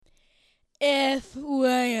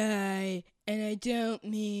FYI, and I don't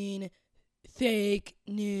mean fake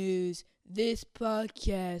news, this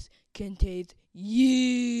podcast contains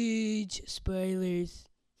huge spoilers.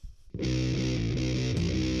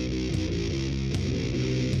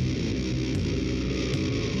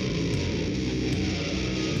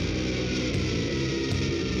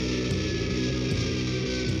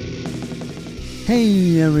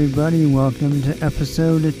 Hey everybody, welcome to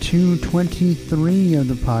episode 223 of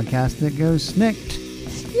the podcast that goes snicked.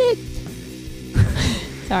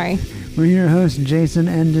 Sorry. We're your hosts, Jason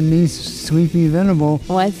and Denise Sweepy Venable.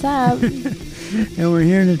 What's up? And we're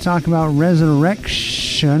here to talk about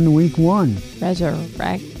Resurrection Week 1.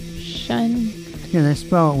 Resurrection? Yeah, they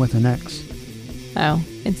spell it with an X. Oh,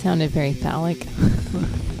 it sounded very phallic.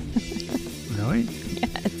 Really?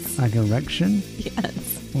 Yes. Like erection?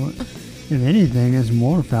 Yes. Well, if anything, it's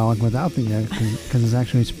more phallic without the X because it's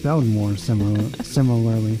actually spelled more similarly.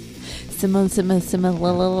 Similar.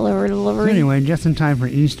 Anyway, just in time for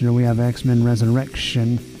Easter, we have X-Men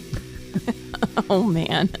Resurrection. Oh,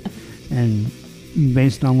 man. And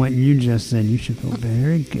based on what you just said, you should feel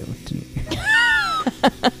very guilty.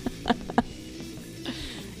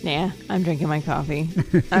 Nah, I'm drinking my coffee.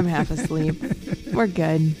 I'm half asleep. We're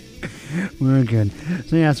good. We're good.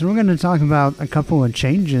 So we're going to talk about a couple of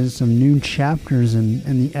changes, some new chapters in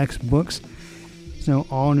the X books. So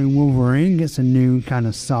all new Wolverine gets a new kind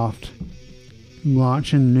of soft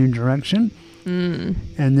launch in a new direction. And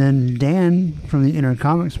then Dan from the Inner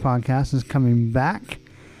Comics podcast is coming back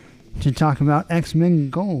to talk about X-Men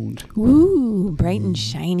Gold. Woo, bright and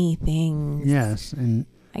shiny things. Yes, and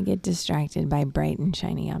I get distracted by bright and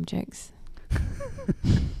shiny objects.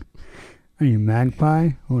 are you Magpie?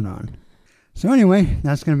 Hold on. So anyway,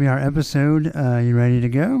 that's going to be our episode. You ready to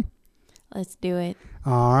go? Let's do it.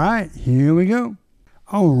 All right, here we go.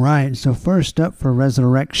 All right, so first up for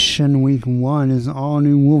Resurrection Week 1 is all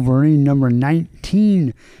new Wolverine number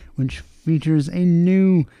 19, which features a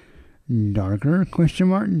new darker ?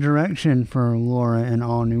 Direction for Laura and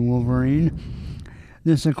all new Wolverine.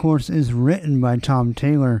 This, of course, is written by Tom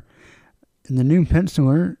Taylor. The new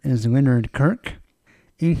penciler is Leonard Kirk.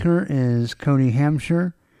 Inker is Cody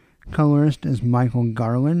Hampshire. Colorist is Michael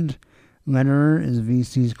Garland. Letterer is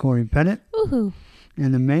VC's Corey Pettit. Woohoo.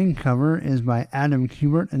 And the main cover is by Adam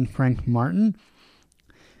Kubert and Frank Martin.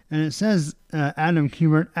 And it says Adam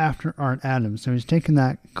Kubert after Art Adams. So he's taken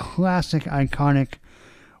that classic, iconic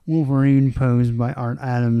Wolverine pose by Art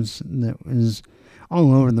Adams that was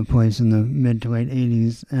all over the place in the mid to late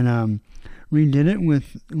 80s. And redid it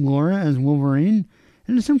with Laura as Wolverine.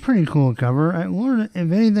 And it's a pretty cool cover. Laura,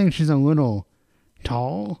 if anything, she's a little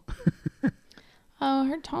tall. Oh,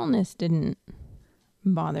 her tallness didn't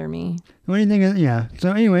bother me. What do you think? Yeah.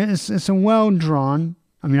 So anyway, it's a well-drawn.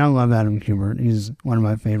 I mean, I love Adam Kubert. He's one of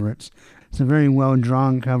my favorites. It's a very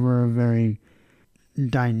well-drawn cover, very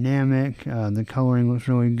dynamic. The coloring looks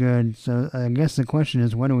really good. So I guess the question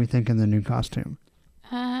is, what do we think of the new costume?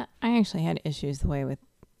 I actually had issues with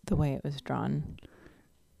the way it was drawn.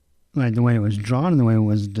 Like the way it was drawn and the way it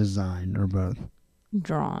was designed, or both?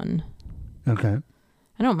 Drawn. Okay.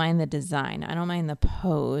 I don't mind the design. I don't mind the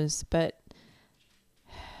pose, but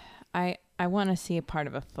I want to see a part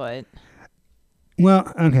of a foot.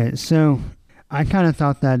 Well, okay, so I kind of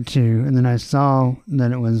thought that too, and then I saw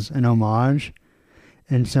that it was an homage,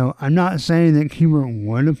 and so I'm not saying that Kubert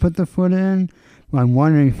would have put the foot in, but I'm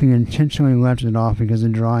wondering if he intentionally left it off because the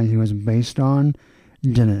drawing he was based on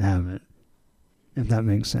didn't have it, if that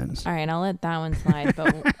makes sense. All right, I'll let that one slide,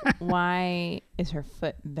 but why is her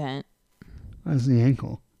foot bent? That's the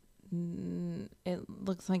ankle. It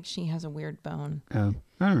looks like she has a weird bone. Oh,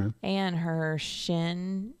 I don't know. And her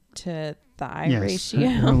shin to thigh Yes, ratio.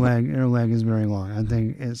 her leg is very long. I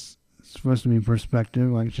think it's supposed to be perspective,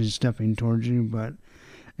 like she's stepping towards you, but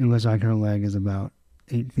it looks like her leg is about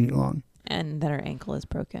 8 feet long. And that her ankle is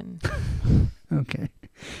broken. Okay.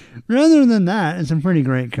 Rather than that, it's a pretty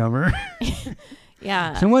great cover.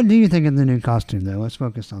 Yeah. So what do you think of the new costume, though? Let's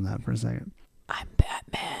focus on that for a second. I'm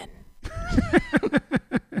Batman.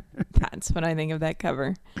 That's what I think of that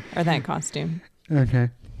cover or that costume. Okay.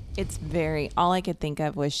 It's all I could think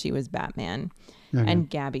of was she was Batman and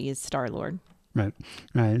Gabby is Star-Lord. Right.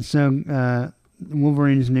 So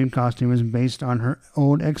Wolverine's new costume is based on her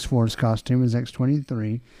old X-Force costume as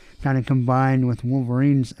X-23, kind of combined with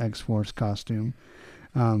Wolverine's X-Force costume.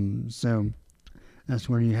 So that's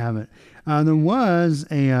where you have it. There was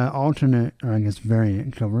a alternate, or I guess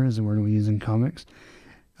variant cover is the word we use in comics,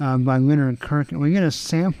 by Leonard Kirk. And we get a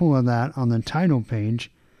sample of that on the title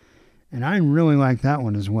page. And I really like that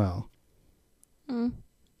one as well.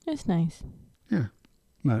 It's nice. Yeah.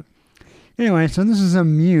 But anyway, so this is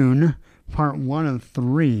Immune part 1 of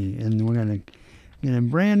 3, and we're going to get a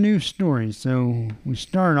brand new story. So we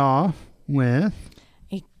start off with...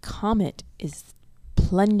 A comet is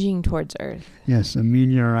plunging towards Earth. Yes, a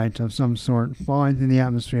meteorite of some sort falling through the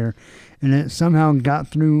atmosphere, and it somehow got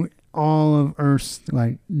through all of Earth's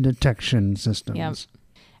detection systems. Yep.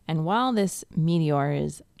 And while this meteor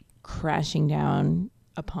is crashing down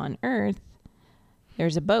upon Earth,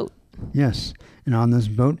 there's a boat. Yes, and on this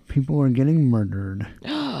boat, people are getting murdered.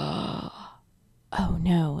 Oh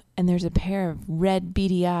no, and there's a pair of red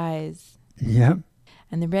beady eyes. Yep.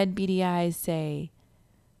 And the red beady eyes say,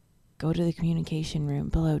 "Go to the communication room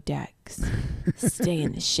below decks. Stay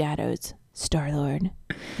in the shadows, Star-Lord.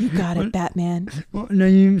 You got it, Batman." Well, no,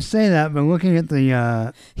 you say that, but looking at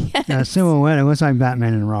the Yes, silhouette, it looks like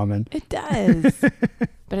Batman and Robin. it does.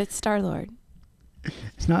 But it's Star-Lord.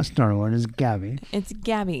 It's not Star-Lord, it's Gabby. It's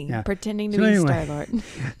Gabby Yeah. pretending to So be anyway. Star-Lord.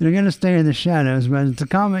 They're going to stay in the shadows, but as the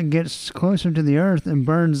comet gets closer to the Earth and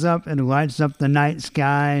burns up, it lights up the night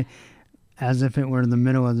sky as if it were the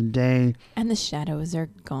middle of the day. And the shadows are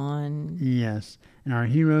gone. Yes, and our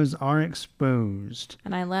heroes are exposed.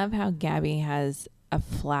 And I love how Gabby has a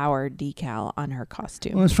flower decal on her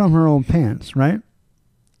costume. Well, it's from her old pants, right?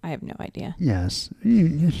 I have no idea. Yes.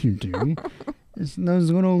 Yes, you do. It's those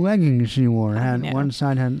little leggings she wore. I Had know. one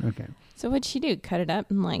side had... Okay, So what'd she do? Cut it up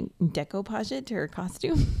and decoupage it to her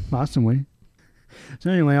costume? possibly. So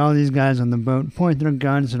anyway, all these guys on the boat point their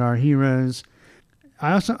guns at our heroes.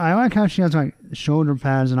 I like how she has shoulder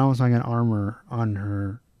pads and almost like an armor on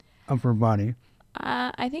her upper body.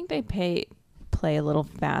 I think they play a little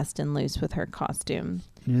fast and loose with her costume.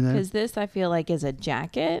 You know that? Because this, I feel like, is a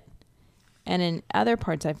jacket. And in other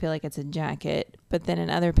parts, I feel like it's a jacket. But then in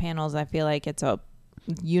other panels, I feel like it's a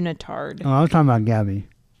unitard. Oh, I was talking about Gabby.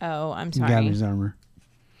 Oh, I'm sorry. Gabby's armor.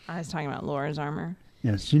 I was talking about Laura's armor.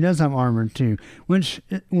 Yes, she does have armor too, which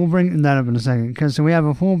we'll bring that up in a second. Because we have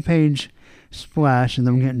a full page splash of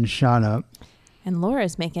them getting shot up. And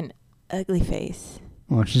Laura's making ugly face.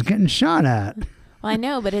 Well, she's getting shot at. Well, I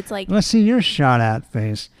know, but it's like, Let's see your shot at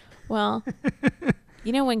face. well,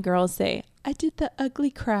 you know when girls say, "I did the ugly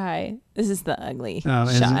cry." This is the ugly Oh,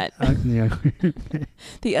 is it? shot. Yeah.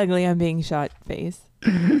 The ugly I'm being shot face.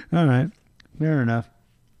 All right, fair enough.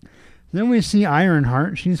 Then we see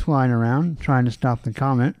Ironheart. She's flying around trying to stop the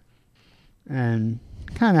comet and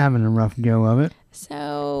kind of having a rough go of it.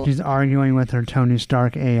 So She's arguing with her Tony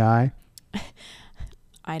Stark AI.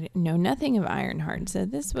 I know nothing of Ironheart. So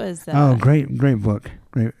this was Great book.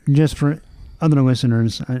 Great. Just for other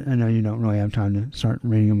listeners, I know you don't really have time to start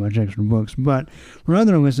reading a bunch of extra books, but for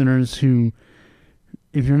other listeners who,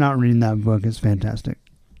 if you're not reading that book, it's fantastic.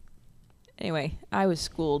 Anyway, I was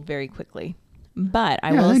schooled very quickly. But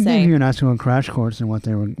I Yeah, will they say, gave you a nice little crash course in what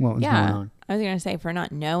was going on. I was going to say, for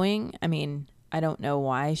not knowing, I mean, I don't know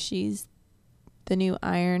why she's the new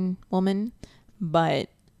Iron Woman, but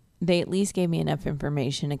they at least gave me enough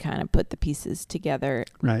information to kind of put the pieces together.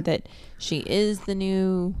 Right. That she is the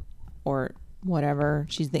new, or whatever,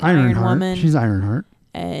 she's the Iron Ironheart. Woman. She's Ironheart.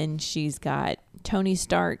 And she's got Tony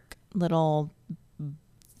Stark little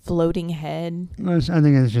floating head. Well, I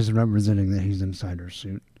think it's just representing that he's inside her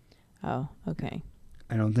suit. Oh, okay.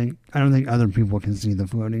 I don't think other people can see the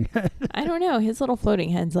floating head. I don't know. His little floating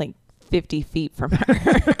head's 50 feet from her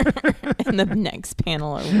in the next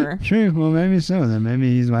panel over. True. Well, maybe so. Then maybe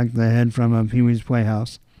he's like the head from Pee-wee's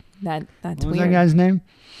Playhouse. That's What was weird. that guy's name?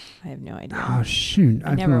 I have no idea. Oh shoot!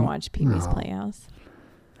 I never feel- watched Pee Wee's No. Playhouse.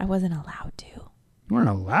 I wasn't allowed to. You weren't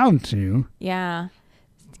allowed to. Yeah,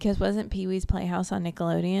 because wasn't Pee Wee's Playhouse on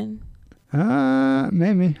Nickelodeon?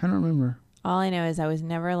 Maybe I don't remember. All I know is I was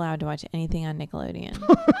never allowed to watch anything on Nickelodeon.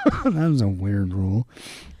 That was a weird rule.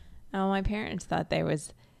 Oh, my parents thought there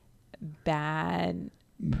was bad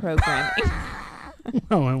programming.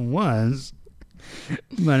 Well, it was,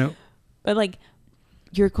 but But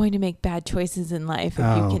you're going to make bad choices in life if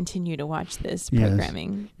Oh. you continue to watch this Yes.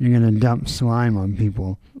 programming. you're gonna dump slime on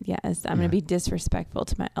people. Yes, I'm Yeah. going to be disrespectful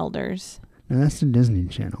to my elders. Now that's the Disney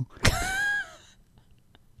Channel,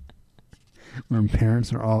 where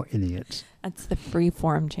parents are all idiots. That's the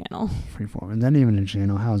Freeform channel. Freeform. Is that even a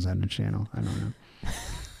channel? How is that a channel? I don't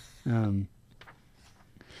know.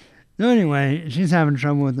 So anyway, she's having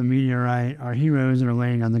trouble with the meteorite. Our heroes are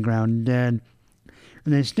laying on the ground dead.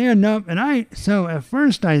 And they stand up, and so at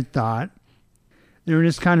first I thought they were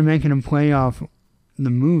just kind of making a play off the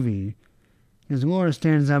movie. Because Laura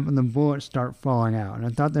stands up and the bullets start falling out. And I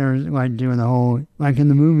thought they were doing the whole, like in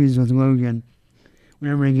the movies with Logan,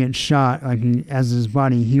 whenever he gets shot, as his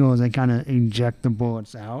body heals, they kind of eject the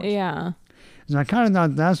bullets out. Yeah. So I kind of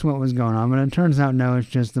thought that's what was going on, but it turns out no, it's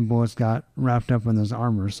just the bullets got wrapped up in this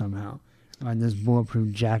armor somehow. Like this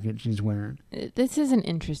bulletproof jacket she's wearing. This is an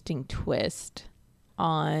interesting twist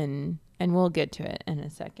on, and we'll get to it in a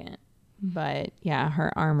second. But yeah,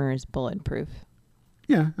 her armor is bulletproof.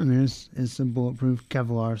 Yeah, I mean, it's a bulletproof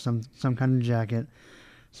Kevlar, some kind of jacket.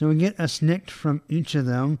 So we get a snikt from each of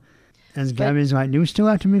them. As Gabby's like, do we still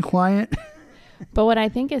have to be quiet? But what I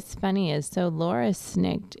think is funny is, so Laura's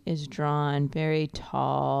snikt is drawn very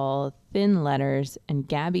tall, thin letters, and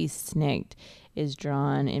Gabby's snikt is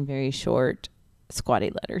drawn in very short,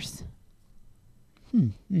 squatty letters.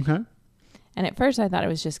 Okay. And at first I thought it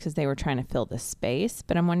was just because they were trying to fill the space,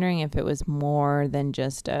 but I'm wondering if it was more than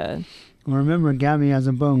just a... Well, remember, Gabby has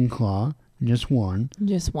a bone claw, just one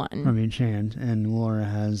from each hand, and Laura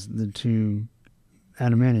has the 2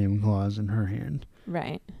 adamantium claws in her hand.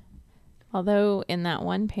 Right. Although in that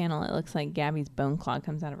one panel, it looks like Gabby's bone claw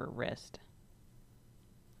comes out of her wrist.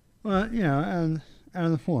 Well, out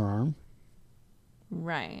of the forearm.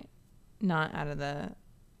 Right. Not out of the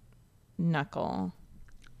knuckle.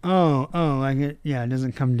 Oh, like it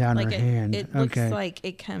doesn't come down Like her hand. It looks like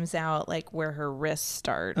it comes out like where her wrist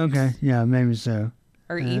starts. Okay, yeah, maybe so.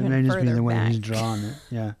 Or it even may just be further the way back. he's drawn it.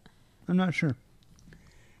 Yeah, I'm not sure.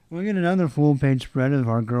 We get another full-page spread of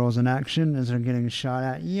our girls in action as they're getting shot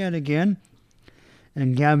at yet again.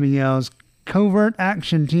 And Gabby yells, "Covert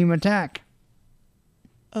action team attack!"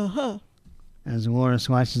 Uh-huh. As Laura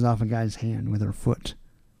slices off a guy's hand with her foot.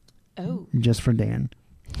 Oh. Just for Dan.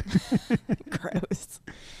 Gross.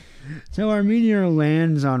 So our meteor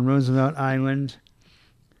lands on Roosevelt Island,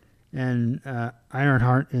 and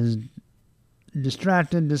Ironheart is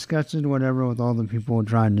distracted, disgusted, whatever, with all the people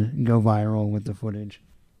trying to go viral with the footage.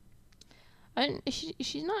 And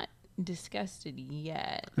she's not disgusted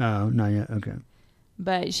yet, Oh, not yet. Okay.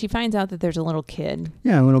 but she finds out that there's a little kid.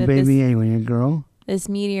 Yeah, a little That baby alien girl. This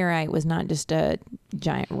meteorite was not just a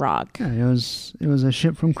giant rock. Yeah, it was a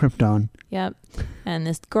ship from Krypton. Yep. And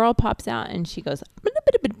this girl pops out and she goes,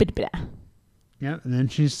 "Blah." Yeah, and then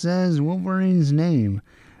she says Wolverine's name,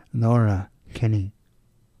 Laura Kinney.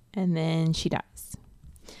 And then she dies.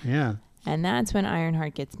 Yeah, And that's when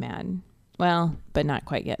Ironheart gets mad. Well, but not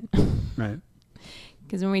quite yet. right.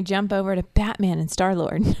 Because when we jump over to Batman and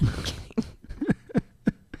Star-Lord.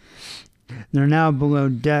 They're now below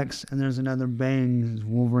decks, and there's another bang as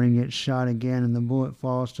Wolverine gets shot again, and the bullet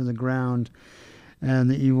falls to the ground. And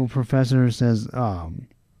the evil professor says,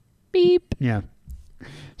 Beep. yeah.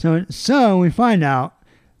 So we find out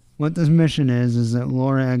what this mission is that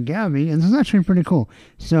Laura and Gabby, and this is actually pretty cool.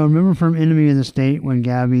 So remember from Enemy of the State when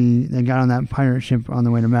they got on that pirate ship on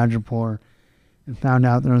the way to Madripoor and found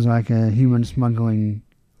out there was like a human smuggling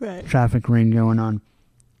traffic ring going on.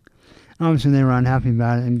 Obviously, they were unhappy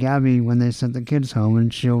about it. And Gabby, when they sent the kids home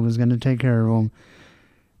and S.H.I.E.L.D. was going to take care of them,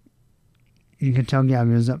 you could tell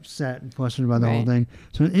Gabby was upset and flustered about the whole thing.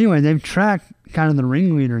 So anyway, they've tracked kind of the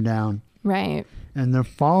ringleader down. Right. And they're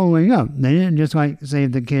following up. They didn't just like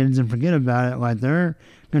save the kids and forget about it. Like they're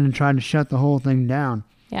going to try to shut the whole thing down.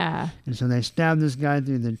 Yeah. And so they stab this guy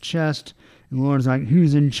through the chest. And Laura's like,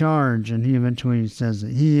 "Who's in charge?" And he eventually says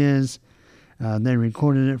that he is. They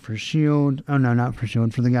recorded it for S.H.I.E.L.D. Oh, no, not for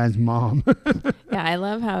S.H.I.E.L.D., for the guy's mom. Yeah, I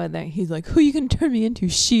love how he's like, "Who are you going to turn me into,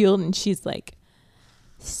 S.H.I.E.L.D.?" And she's like,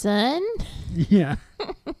 "Son?" Yeah.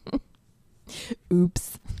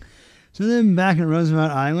 Oops. So then back at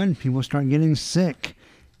Roosevelt Island, people start getting sick.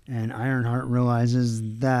 And Ironheart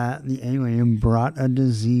realizes that the alien brought a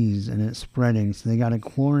disease and it's spreading. So they got to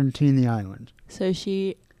quarantine the island. So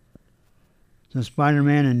So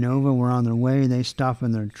Spider-Man and Nova were on their way. They stop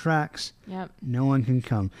in their tracks. Yep. No one can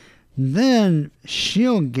come. Then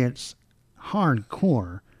S.H.I.E.L.D. gets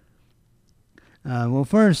hardcore. Well,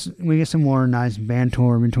 first, we get some more nice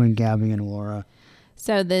banter between Gabby and Laura.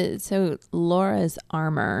 So Laura's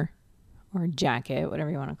armor or jacket, whatever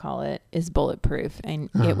you want to call it, is bulletproof. And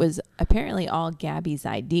it was apparently all Gabby's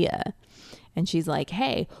idea. And she's like,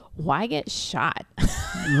 "Hey, why get shot?"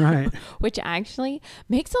 Right. Which actually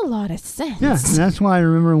makes a lot of sense. Yeah, and that's why I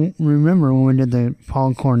remember when we did the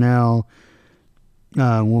Paul Cornell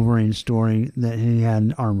Wolverine story that he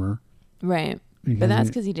had armor. Right. But that's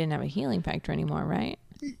because he didn't have a healing factor anymore, right?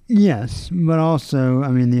 Yes, but also, I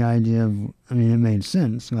mean, the idea of, it made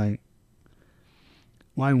sense. Like,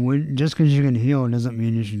 just because you can heal doesn't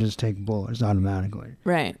mean you should just take bullets automatically.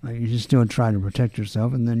 Right. Like, you should still try to protect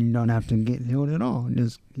yourself, and then you don't have to get healed at all.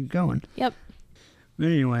 Just keep going. Yep. But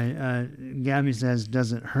anyway, Gabby says,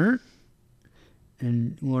 "Does it hurt?"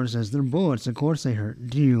 And Laura says, "They're bullets. Of course they hurt.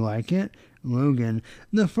 Do you like it?" Logan,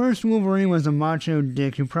 "The first Wolverine was a macho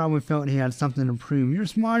dick who probably felt he had something to prove. You're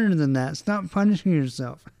smarter than that. Stop punishing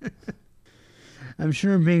yourself." I'm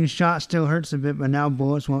sure being shot still hurts a bit, but now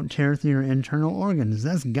bullets won't tear through your internal organs.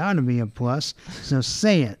 That's got to be a plus. So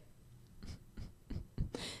say it.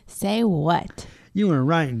 Say what? You were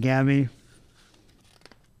right, Gabby.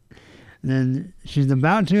 Then she's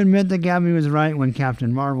about to admit that Gabby was right when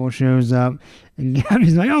Captain Marvel shows up. And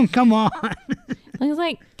Gabby's like, oh, come on. Looks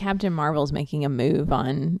like Captain Marvel's making a move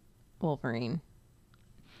on Wolverine.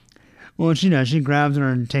 Well, she does. She grabs her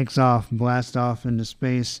and takes off, blasts off into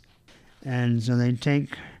space. And so they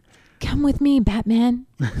take Come with me, Batman.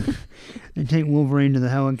 Wolverine to the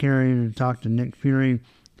helicarrier to talk to Nick Fury.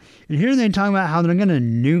 And here they talk about how they're going to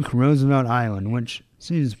nuke Roosevelt Island, which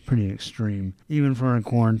seems pretty extreme, even for a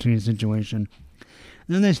quarantine situation.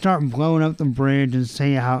 And then they start blowing up the bridge and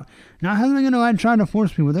say how they're going to try to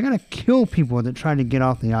force people. They're going to kill people that try to get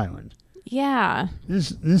off the island. Yeah.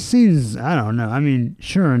 This seems, I don't know. I mean,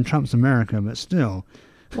 sure, in Trump's America, but still.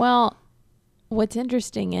 Well, what's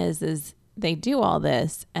interesting is they do all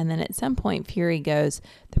this, and then at some point Fury goes,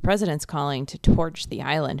 the president's calling to torch the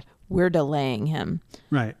island. We're delaying him.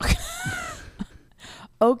 Right.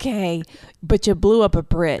 Okay, but you blew up a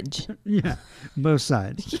bridge. Yeah, both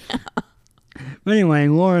sides. Yeah. But anyway,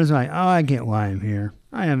 Laura's like, oh, I get why I'm here.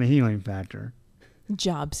 I have a healing factor.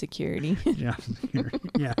 Job security. Job security,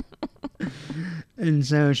 yeah. And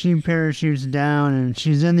so she parachutes down, and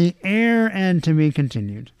she's in the air, and to be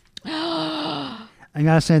continued. I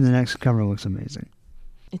gotta say, the next cover looks amazing.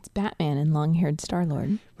 It's Batman and long-haired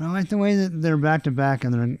Star-Lord. But I like the way that they're back-to-back,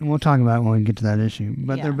 and we'll talk about it when we get to that issue.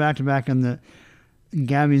 But Yeah. they're back-to-back, and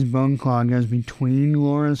Gabby's bone claw goes between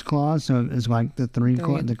Laura's claws, so it's like the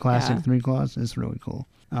classic three claws. It's really cool.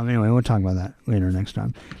 Anyway, we'll talk about that later next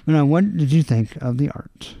time. But what did you think of the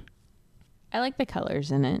art? I like the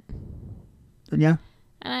colors in it. Yeah?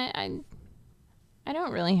 And I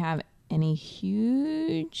don't really have any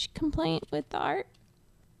huge complaint with the art.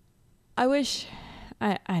 I wish,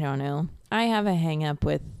 I don't know. I have a hang up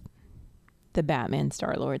with the Batman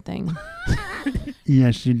Star-Lord thing.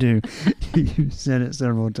 Yes, you do. You've said it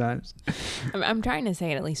several times. I'm trying to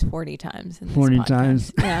say it at least 40 times. In this 40 podcast.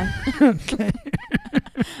 times? Yeah. Okay.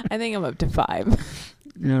 I think I'm up to 5.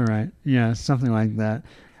 All right. Yeah, something like that.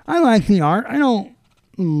 I like the art. I don't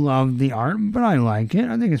love the art, but I like it.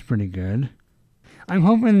 I think it's pretty good. I'm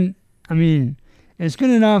hoping, it's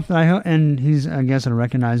good enough that I hope, and he's, I guess, a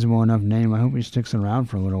recognizable enough name. I hope he sticks around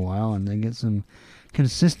for a little while and they get some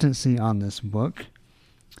consistency on this book.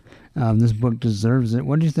 This book deserves it.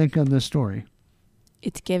 What do you think of this story?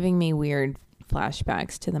 It's giving me weird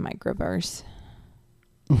flashbacks to the microverse.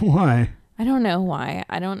 Why? I don't know why.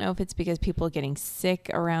 I don't know if it's because people are getting sick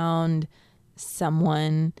around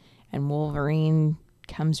someone and Wolverine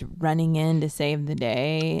comes running in to save the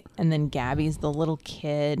day, and then Gabby's the little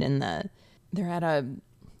kid and they're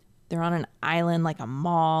on an island like a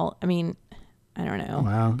mall. I mean, I don't know.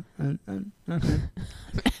 Wow. Okay. I'm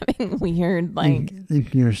having weird, I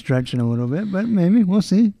think you're stretching a little bit, but maybe we'll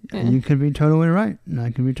see. Yeah. You could be totally right, and I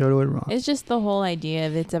could be totally wrong. It's just the whole idea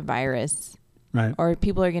of it's a virus. Right. Or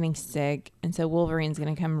people are getting sick, and so Wolverine's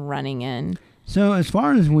going to come running in. So as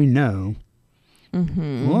far as we know,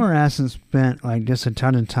 Mm-hmm. Laura hasn't spent just a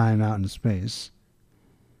ton of time out in space.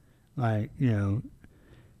 Her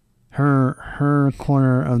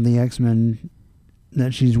corner of the X-Men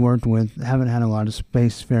that she's worked with haven't had a lot of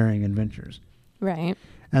spacefaring adventures. Right.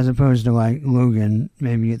 As opposed to Logan,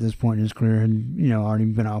 maybe at this point in his career had, already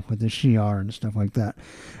been off with the Shi'ar and stuff like that.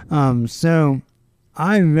 So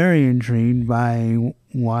I'm very intrigued by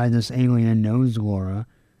why this alien knows Laura.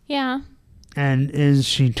 Yeah. And is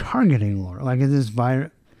she targeting Laura? Is this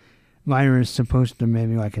virus supposed to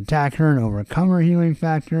maybe attack her and overcome her healing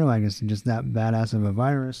factor? Is it just that badass of a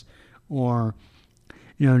virus? Or,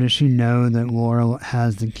 does she know that Laura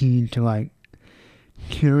has the key to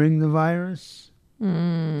curing the virus?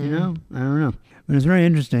 Mm. I don't know. But it's very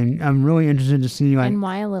interesting. I'm really interested to see and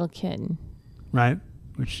why a little kid? Right.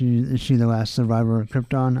 Is she the last survivor of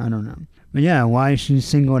Krypton? I don't know. But yeah, why she's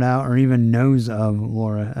singled out or even knows of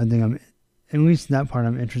Laura. I think at least that part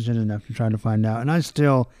I'm interested enough to try to find out.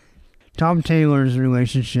 And Tom Taylor's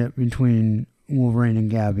relationship between Wolverine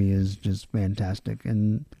and Gabby is just fantastic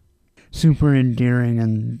and super endearing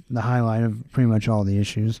and the highlight of pretty much all the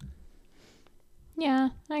issues. Yeah,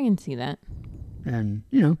 I can see that. And,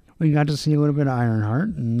 we got to see a little bit of Ironheart,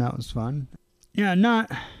 and that was fun. Yeah,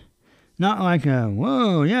 not like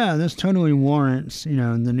whoa, yeah, this totally warrants, the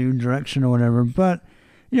new direction or whatever. But,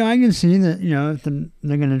 I can see that, if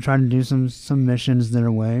they're going to try to do some missions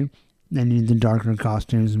their way, they need the darker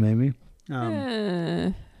costumes maybe.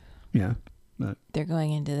 Yeah. But they're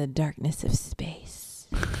going into the darkness of space.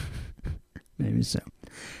 maybe so.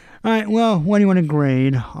 All right, well, what do you want to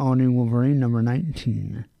grade All New Wolverine number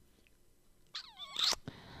 19?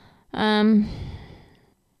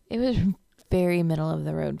 It was very middle of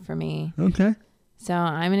the road for me. Okay. So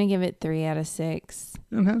I'm going to give it 3 out of 6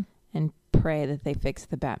 Okay. and pray that they fix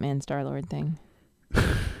the Batman Star-Lord thing.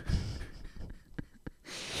 I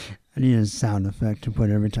need a sound effect to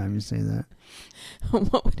put every time you say that.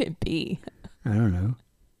 What would it be? I don't know.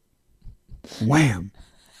 Wham!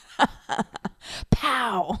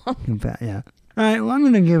 Pow! Yeah. All right, well, I'm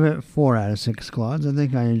going to give it 4 out of 6 claws. I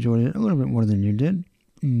think I enjoyed it a little bit more than you did.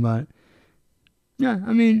 But, yeah,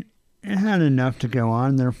 I mean, it had enough to go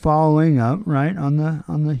on. They're following up, right, on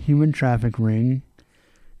the human traffic ring.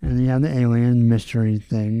 And you have the alien mystery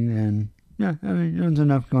thing. And, yeah, I mean, there was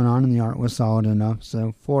enough going on, and the art was solid enough.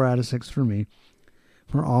 So 4 out of 6 for me.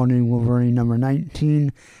 For All New Wolverine number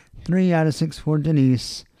 19. 3 out of 6 for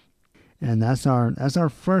Denise. And that's our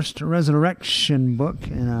first Resurrection book.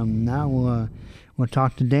 And now we'll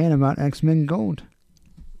talk to Dan about X-Men Gold.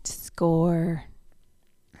 Score.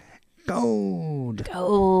 Gold.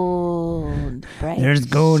 Gold. Bright, There's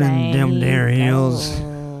gold in them there hills.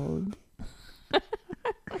 gold.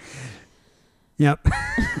 Yep.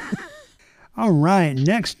 All right.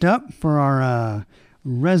 Next up for our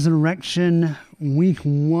Resurrection Week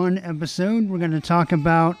 1 episode, we're going to talk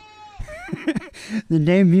about the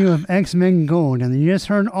debut of X-Men Gold, and you just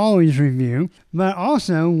heard Ollie's review, but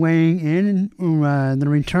also weighing in the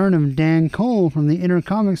return of Dan Cole from the Inner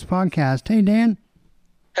Comics podcast. Hey, Dan.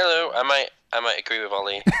 Hello. I might agree with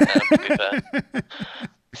Ollie.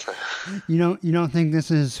 You don't think this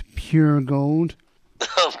is pure gold?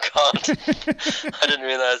 Oh God! I didn't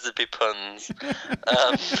realise there'd be puns.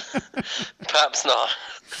 Perhaps not.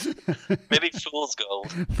 Maybe fool's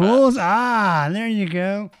gold. Fool's, there you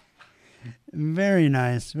go. Very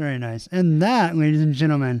nice, very nice. And that, ladies and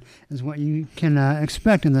gentlemen, is what you can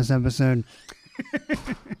expect in this episode.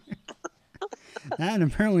 That and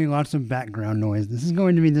apparently lots of background noise. This is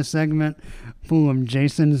going to be the segment full of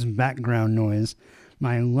Jason's background noise.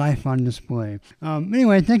 My life on display.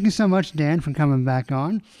 Anyway, thank you so much, Dan, for coming back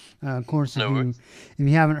on. Of course, if you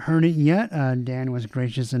haven't heard it yet, Dan was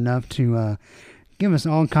gracious enough to give us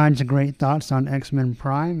all kinds of great thoughts on X-Men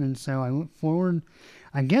Prime, and so I look forward.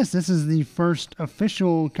 I guess this is the first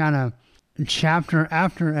official kind of chapter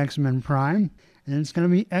after X-Men Prime, and it's going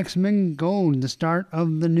to be X-Men Gold, the start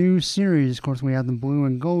of the new series. Of course, we have the blue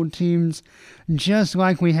and gold teams, just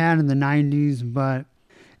like we had in the 90s, but,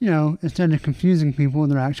 you know, instead of confusing people,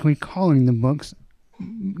 they're actually calling the books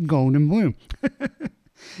gold and blue.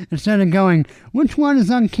 Instead of going, which one is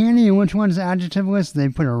uncanny and which one is adjectiveless, they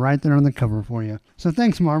put it right there on the cover for you. So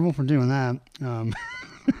thanks, Marvel, for doing that.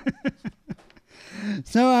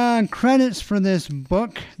 So, credits for this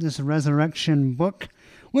book, this Resurrection book,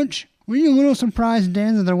 which, were you a little surprised,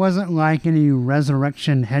 Dan, that there wasn't, like, any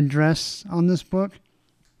Resurrection headdress on this book?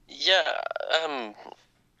 Yeah,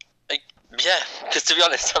 because to be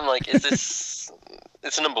honest, I'm like, is this...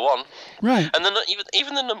 It's a number 1. Right. And then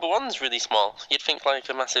even the number 1's really small. You'd think like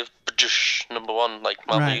a massive number 1, like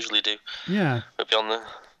Marvel usually do. Yeah. Would be on there.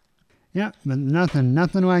 Yeah, but nothing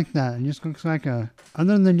like that. It just looks like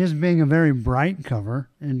other than just being a very bright cover,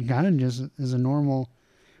 it kind of just is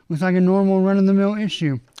looks like a normal run-of-the-mill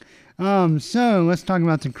issue. So let's talk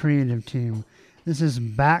about the creative team. This is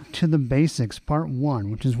Back to the Basics, Part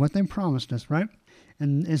 1, which is what they promised us, right?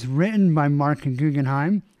 And it's written by Mark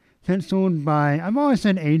Guggenheim, penciled by, I've always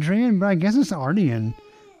said Adrian, but I guess it's Ardian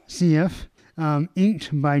CF,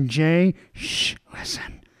 inked by Jay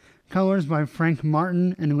Listen. Colors by Frank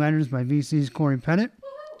Martin, and letters by VC's Corey Pettit.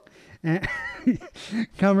 And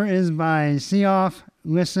cover is by Seoff,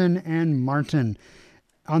 Listen, and Martin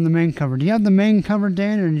on the main cover. Do you have the main cover,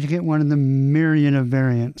 Dan, or did you get one of the myriad of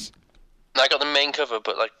variants? I got the main cover,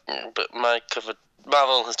 but my cover...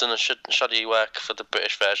 Marvel has done a shoddy work for the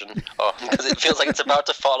British version, because it feels like it's about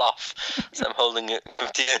to fall off, so I'm holding it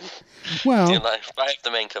with dear life. But I have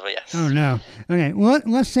the main cover, yes. Oh, no. Okay, well,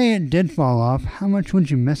 let's say it did fall off. How much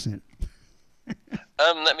would you miss it?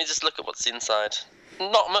 Let me just look at what's inside.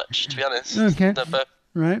 Not much, to be honest. Okay,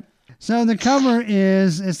 right. So the cover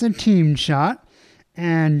it's a team shot,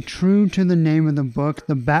 and true to the name of the book,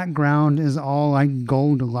 the background is all like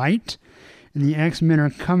gold light. And the X-Men are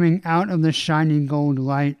coming out of the shiny gold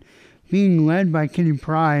light, being led by Kitty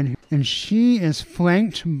Pryde, and she is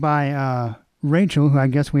flanked by Rachel, who I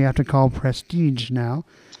guess we have to call Prestige now.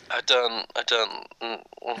 I don't.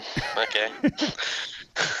 Okay.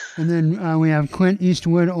 And then we have Clint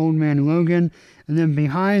Eastwood, Old Man Logan, and then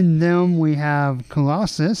behind them we have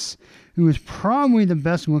Colossus, who is probably the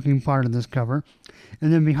best looking part of this cover,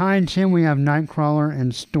 and then behind him we have Nightcrawler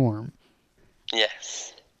and Storm. Yes.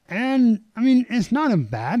 And, I mean, it's not a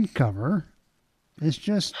bad cover. It's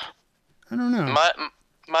just, I don't know.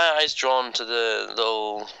 My eye's drawn to the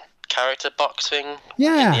little character box thing in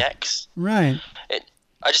the X. Right.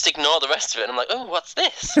 I just ignore the rest of it, and I'm like, oh, what's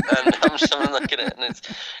this? And I'm just looking at it, and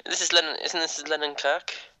isn't this Leonard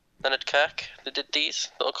Kirk that did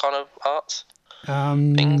these little kind of arts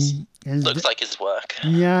things? Looks like his work.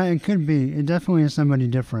 Yeah, it could be. It definitely is somebody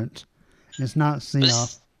different. It's not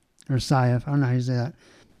Seoff or Syaf. I don't know how you say that.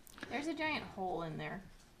 There's a giant hole in there.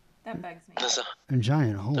 That bugs me. A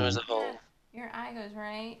giant hole? There's a hole. Your eye goes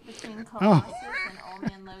right between Colossus and Old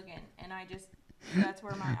Man Logan, and that's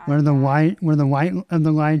where my eye where the white of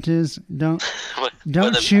the light is. Don't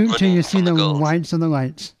shoot till you see the whites of the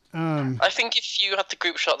lights. I think if you had the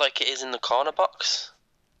group shot like it is in the corner box,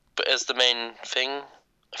 but as the main thing,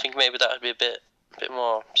 I think maybe that would be a bit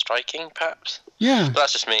more striking, perhaps. Yeah. But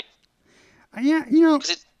that's just me. Yeah,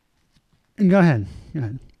 Go ahead.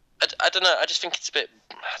 I don't know. I just think it's a bit.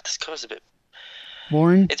 This cover's a bit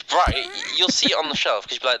boring. It's bright. You'll see it on the shelf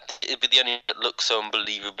because it'd be the only that looks so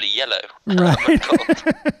unbelievably yellow. Right.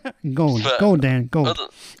 Gold, Dan. Gold.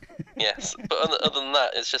 Yes, but other than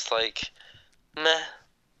that, it's just like, meh.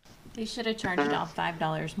 They should have charged it off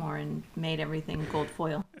 $5 more and made everything gold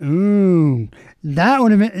foil. Ooh, that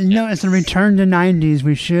would have been. It's a return to '90s.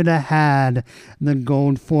 We should have had the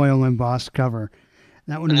gold foil embossed cover.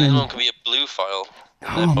 That would have been. And then one could be a blue foil.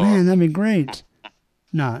 Oh man, that'd be great.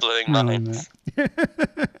 Blowing minds.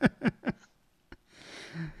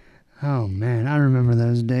 Oh man, I remember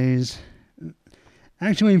those days.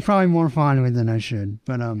 Actually, probably more fondly than I should,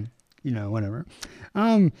 but whatever.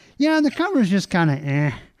 The cover's just kind of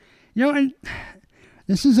eh. And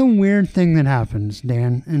this is a weird thing that happens,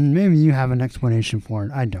 Dan, and maybe you have an explanation for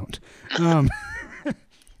it. I don't. So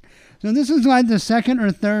this is like the second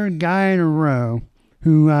or third guy in a row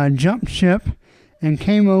who jumped ship and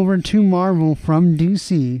came over to Marvel from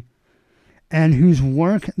DC, and whose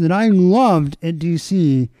work that I loved at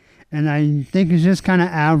DC, and I think is just kind of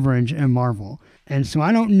average at Marvel. And so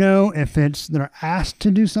I don't know if they're asked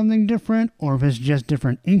to do something different, or if it's just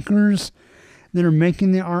different inkers that are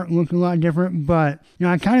making the art look a lot different. But,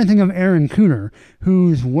 I kind of think of Aaron Kuder,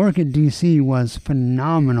 whose work at DC was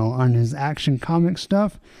phenomenal on his Action Comic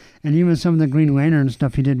stuff, and even some of the Green Lantern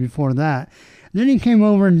stuff he did before that. Then he came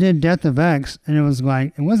over and did Death of X, and it was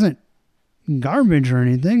like, it wasn't garbage or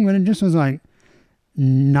anything, but it just was like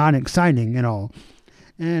not exciting at all.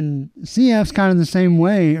 And CF's kind of the same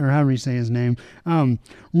way, or however you say his name.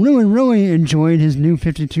 Really, really enjoyed his new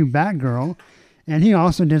 52 Batgirl, and he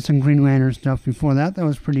also did some Green Lantern stuff before that. That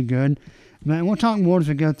was pretty good. But we'll talk more as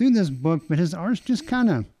we go through this book, but his art's just kind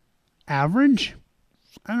of average.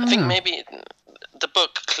 I think maybe the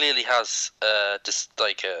book clearly has just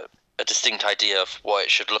like a distinct idea of what it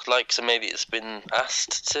should look like, so maybe it's been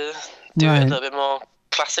asked to do it a little bit more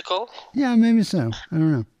classical. Yeah, maybe so. I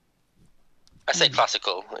don't know. I say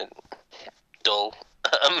classical, dull.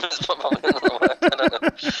 I don't know.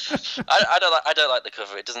 I don't like the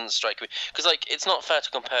cover. It doesn't strike me because it's not fair to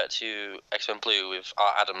compare it to X-Men Blue with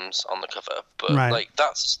Art Adams on the cover, but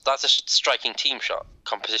that's a striking team shot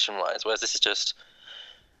composition wise, whereas this is just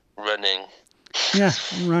running. Yeah,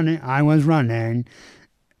 running. I was running.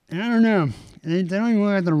 And I don't know. They don't even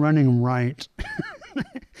look like they're running right.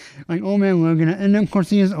 Like Old Man Logan. And of course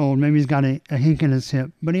he is old. Maybe he's got a hink in his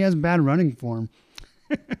hip. But he has bad running form.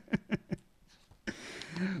 But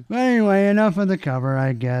anyway, enough of the cover,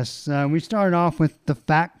 I guess. We start off with the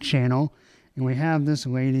Fact Channel. And we have this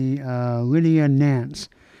lady, Lydia Nance,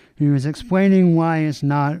 who is explaining why it's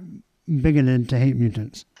not bigoted to hate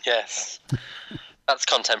mutants. Yes. That's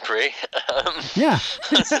contemporary. Yeah.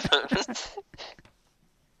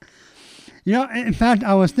 In fact,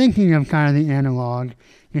 I was thinking of kind of the analog,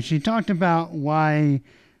 because she talked about why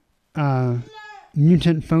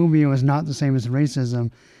mutant phobia was not the same as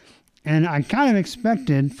racism. And I kind of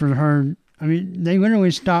expected for her, they literally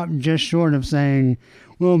stopped just short of saying,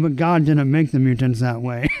 well, but God didn't make the mutants that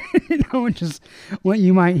way, which is what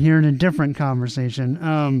you might hear in a different conversation.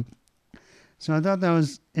 So I thought that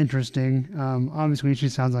was interesting. Obviously, she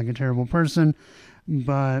sounds like a terrible person,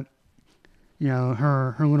 but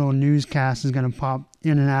her little newscast is going to pop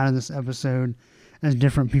in and out of this episode as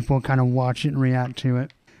different people kind of watch it and react to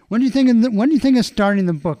it. What do you think of starting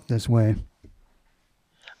the book this way?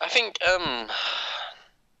 I think I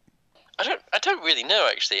don't really know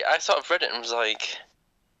actually. I sort of read it and was like,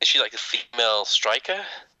 is she like a female striker?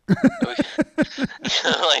 I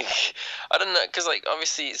don't know, because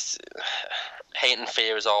obviously it's hate and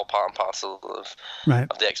fear is all part and parcel of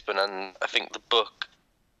the X-Men, and I think the book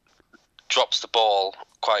drops the ball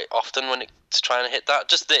quite often when it's trying to hit that.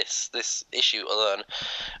 Just this issue alone,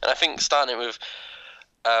 and I think starting it with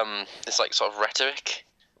this like sort of rhetoric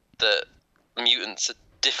that mutants are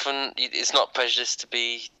different. It's not prejudice to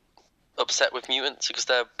be upset with mutants because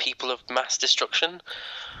they're people of mass destruction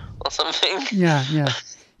or something. Yeah.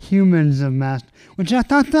 Humans of mass, which I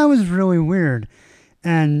thought that was really weird,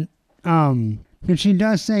 and she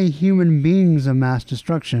does say human beings of mass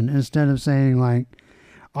destruction instead of saying like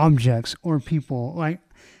objects or people. Like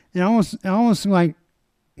it almost like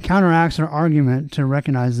counteracts her argument to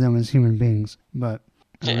recognize them as human beings. But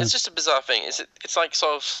yeah, it's just a bizarre thing. It's like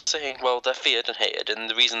sort of saying, well, they're feared and hated, and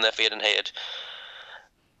the reason they're feared and hated,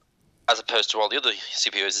 as opposed to all the other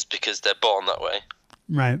superheroes, is because they're born that way.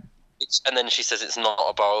 Right. And then she says it's not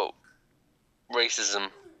about racism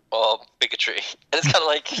or bigotry. And it's kind of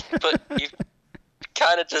like, but you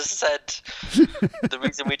kind of just said the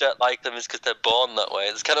reason we don't like them is because they're born that way.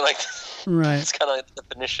 It's kind of like, right. It's kind of like the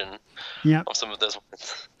definition of some of those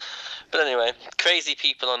words. But anyway, crazy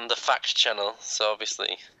people on the Fact Channel. So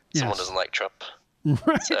obviously, someone doesn't like Trump.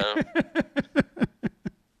 Right. So.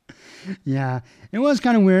 Yeah, it was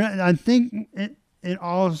kind of weird. I think it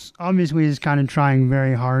all obviously is kind of trying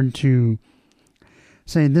very hard to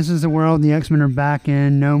say this is the world the X-Men are back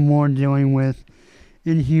in. No more dealing with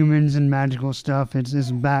Inhumans and magical stuff.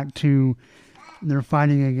 It's back to they're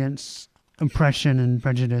fighting against oppression and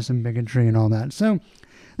prejudice and bigotry and all that. So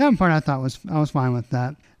that part I thought I was fine with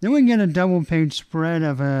that. Then we get a double page spread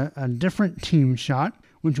of a different team shot,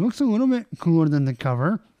 which looks a little bit cooler than the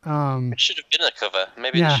cover. It should have been a cover.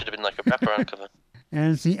 Maybe it should have been like a wraparound cover.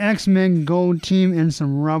 And it's the X-Men Gold team in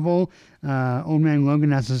some rubble. Old Man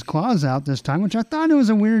Logan has his claws out this time, which I thought it was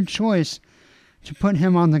a weird choice to put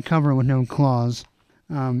him on the cover with no claws.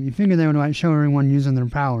 You figure they would like show everyone using their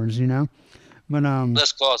powers, you know? But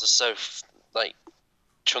those claws are so like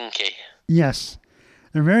chunky. Yes,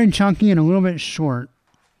 they're very chunky and a little bit short,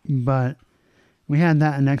 but we had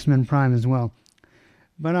that in X-Men Prime as well.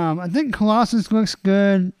 But I think Colossus looks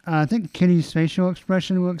good. I think Kitty's facial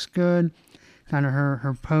expression looks good. Kind of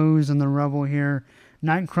her pose in the rubble here.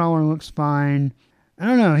 Nightcrawler looks fine. I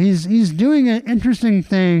don't know. He's doing an interesting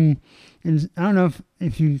thing. And I don't know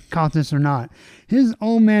if you caught this or not. His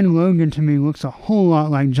Old Man Logan to me looks a whole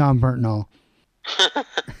lot like John Bernthal.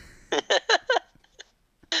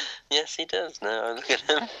 Yes, he does. Now look at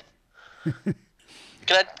him.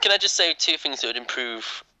 Can I just say two things that would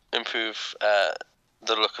improve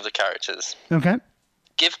the look of the characters? Okay.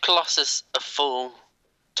 Give Colossus a full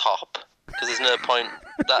top, because there's no point.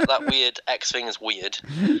 That weird X thing is weird.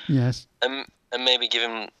 Yes. And maybe give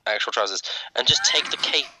him actual trousers, and just take the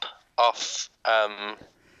cape off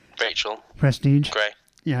Rachel. Prestige. Grey.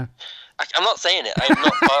 Yeah. I'm not saying it. I'm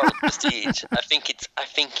not part of Prestige. I think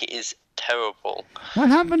it is terrible. What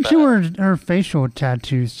happened to her facial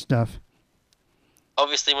tattoo stuff?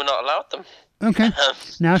 Obviously, we're not allowed them. Okay.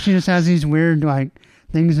 Now she just has these weird like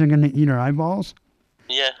things that are gonna eat her eyeballs.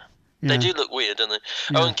 Yeah. They do look weird, don't they?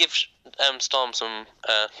 Yeah. Oh, and give Storm some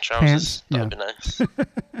trousers. Pants. That would be nice.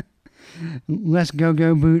 Less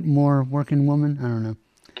go-go boot, more working woman. I don't know.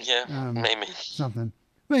 Yeah, maybe. Something.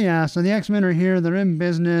 But yeah, so the X-Men are here. They're in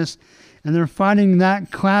business, and they're fighting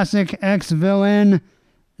that classic X-villain,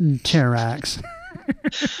 Terrax.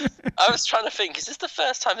 I was trying to think, is this the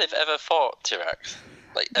first time they've ever fought Terrax?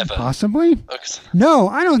 Like, ever? Possibly. Okay. No,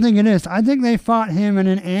 I don't think it is. I think they fought him in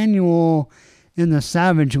an annual in the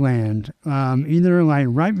Savage Land, either like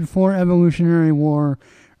right before Evolutionary War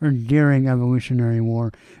or during Evolutionary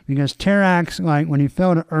War, because Terrax, like when he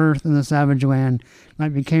fell to Earth in the Savage Land,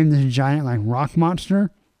 like became this giant like rock monster,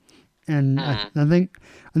 and I think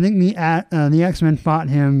the X-Men fought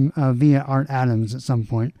him via Art Adams at some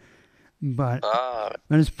point, but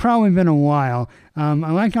it's probably been a while. I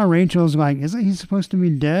like how Rachel's like, isn't he supposed to be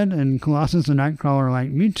dead? And Colossus and Nightcrawler are like,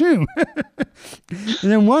 me too.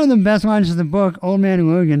 And then one of the best lines of the book, Old Man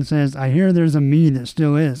Logan says, I hear there's a me that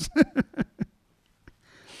still is.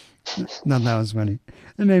 No, that was funny.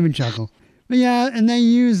 It made me chuckle. But yeah, and they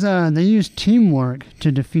use teamwork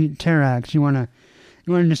to defeat Terrax. You wanna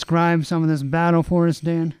describe some of this battle for us,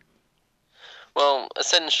 Dan? Well,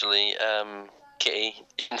 essentially, Kitty,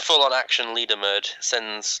 in full-on action leader mode,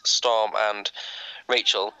 sends Storm and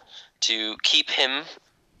Rachel to keep him,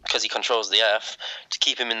 because he controls the Earth, to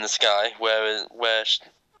keep him in the sky, where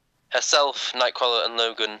herself, Nightcrawler, and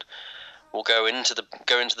Logan will go into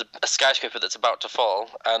a skyscraper that's about to fall,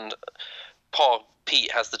 and poor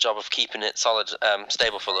Pete has the job of keeping it solid,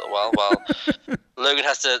 stable for a little while Logan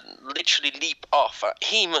has to literally leap off.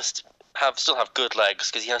 He must still have good legs,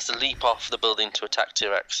 because he has to leap off the building to attack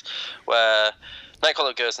T-Rex, where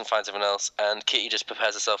Nightcrawler goes and finds everyone else, and Kitty just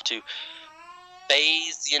prepares herself to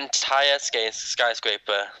phase the entire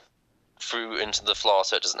skyscraper through into the floor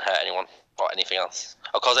so it doesn't hurt anyone or anything else,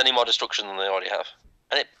 or cause any more destruction than they already have.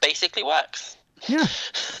 And it basically works. Yeah.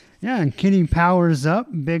 Yeah, and Kitty powers up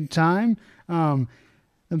big time. The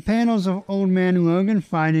panels of Old Man Logan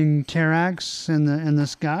fighting Terrax in the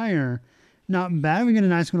sky are not bad. We get a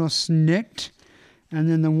nice little snikt. And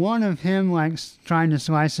then the one of him like trying to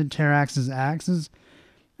slice at Terrax's axe is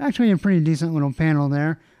actually a pretty decent little panel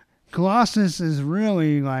there. Colossus is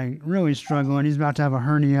really struggling. He's about to have a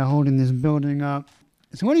hernia holding this building up.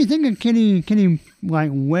 So what do you think of Kitty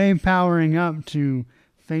like way powering up to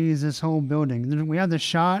phase this whole building? Then we have the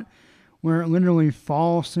shot where it literally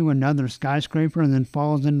falls through another skyscraper and then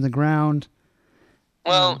falls into the ground.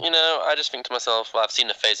 Well, I just think to myself, well, I've seen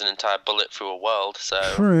her phase an entire bullet through a world, so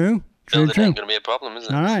True. Building ain't going to be a problem, is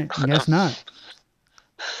it? All right, I guess not.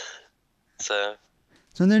 So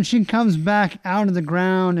then she comes back out of the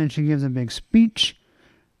ground and she gives a big speech,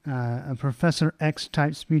 a Professor X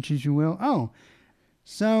type speech, as you will. Oh,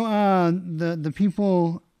 so the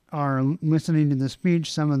people are listening to the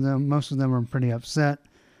speech. Most of them are pretty upset.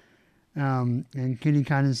 And Kitty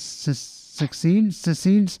kind of succeeds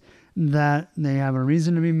that they have a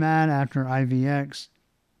reason to be mad after IVX.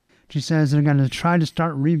 She says they're going to try to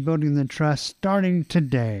start rebuilding the trust starting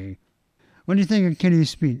today. What do you think of Kitty's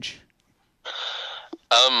speech?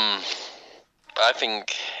 I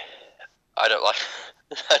think I don't like.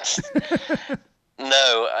 No,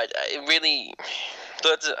 I really.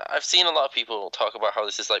 I've seen a lot of people talk about how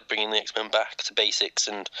this is like bringing the X-Men back to basics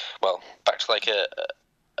and back to like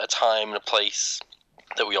a time and a place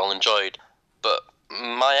that we all enjoyed. But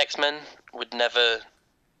my X-Men would never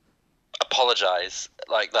apologize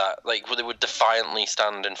like that. Like they would defiantly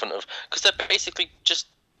stand in front of, because they're basically just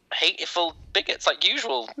hateful bigots, like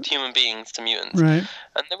usual human beings to mutants. Right.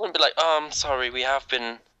 And they wouldn't be like, "Oh, I'm sorry, we have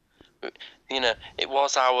been, it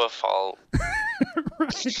was our fault."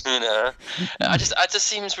 Right. I just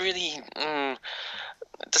seems really. It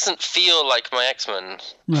doesn't feel like my X-Men.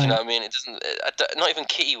 Right. You know what I mean? It doesn't. Not even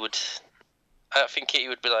Kitty would. I don't think Kitty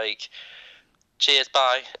would be like, "Cheers,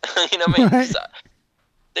 bye." You know what I mean? Right.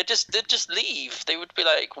 They'd just leave. They would be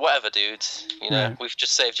like, "Whatever, dude. Right. We've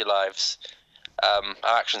just saved your lives.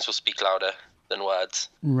 Our actions will speak louder than words."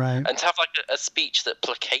 Right. And to have like a speech that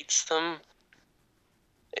placates them,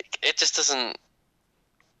 it just doesn't.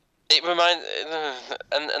 It reminds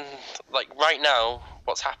and like right now,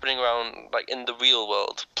 what's happening around like in the real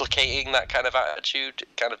world, placating that kind of attitude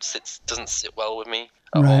kind of doesn't sit well with me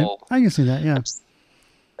at all. I can see that, yeah.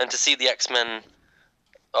 And to see the X-Men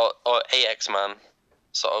or a X-Man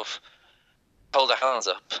sort of hold their hands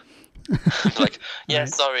up, like, yeah, Right.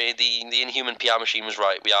 sorry, the Inhuman PR machine was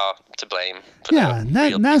right. We are to blame. For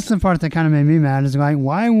That's the part that kind of made me mad. Is like,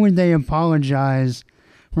 why would they apologize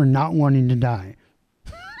for not wanting to die?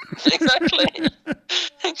 Exactly.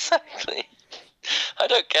 I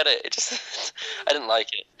don't get it. It just, I didn't like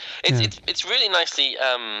it. It's really nicely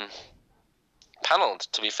panelled,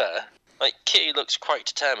 to be fair. Like Kitty looks quite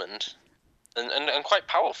determined and quite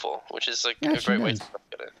powerful, which is like a great way to look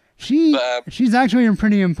at it. She's actually a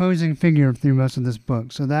pretty imposing figure through most of this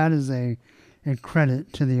book, so that is a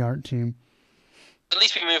credit to the art team. At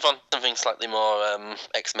least we move on to something slightly more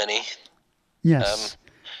X-Men-y. Yes.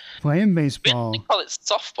 Playing baseball. They call it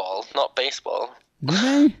softball, not baseball. Do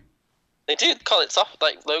they? They do call it soft.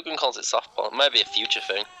 Like Logan calls it softball. It might be a future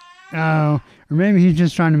thing. Oh, or maybe he's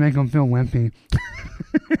just trying to make him feel wimpy.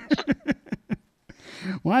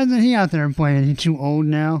 Why isn't he out there playing? He's too old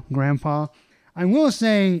now, Grandpa. I will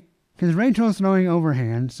say, because Rachel's throwing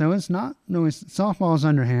overhand, so it's not really softball's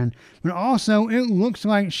underhand, but also it looks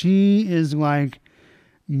like she is like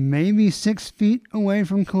maybe 6 feet away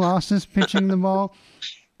from Colossus pitching the ball.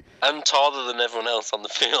 I'm taller than everyone else on the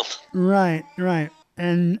field. Right.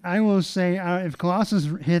 And I will say, if Colossus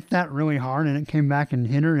hit that really hard and it came back and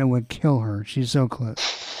hit her, it would kill her. She's so close.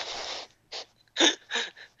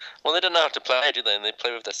 Well, they don't know how to play, do they? And they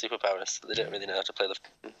play with their superpowers, so they don't really know how to play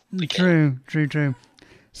the game. True.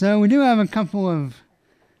 So we do have a couple of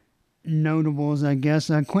notables, I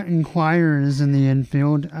guess. Quentin Quire is in the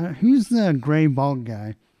infield. Who's the gray bald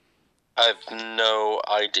guy? I have no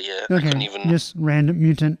idea. Okay, I couldn't even... just random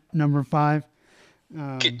mutant number 5.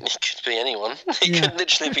 It could be anyone. It could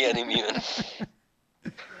literally be any mutant.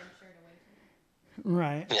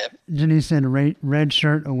 Right. Yeah. Jenny said red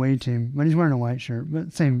shirt away team, but he's wearing a white shirt,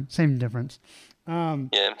 but same difference.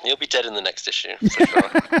 Yeah, he'll be dead in the next issue, for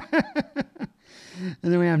sure.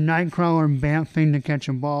 And then we have Nightcrawler bamfing to catch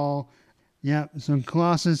a ball. Yep, so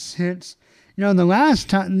Colossus hits. The last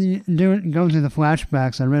time, going through the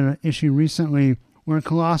flashbacks, I read an issue recently where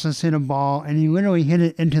Colossus hit a ball and he literally hit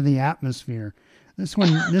it into the atmosphere. This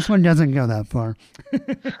one doesn't go that far.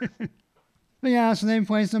 But yeah, so they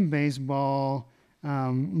play some baseball.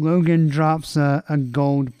 Logan drops a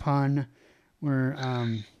gold pun where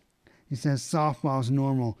he says softball's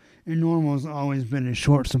normal, and normal's always been in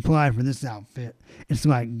short supply for this outfit. It's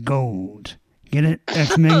like gold. Get it?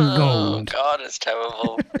 X-Men gold. Oh God, it's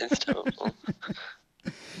terrible. It's terrible.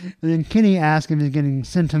 And then Kitty asks if he's getting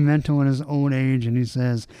sentimental in his old age, and he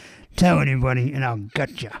says, "Tell anybody, and I'll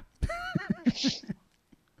gut ya."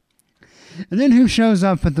 And then who shows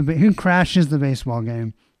up at who crashes the baseball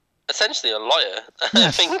game? Essentially a lawyer, Yes.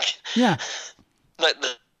 I think. Yeah. Like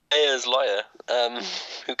the mayor's lawyer,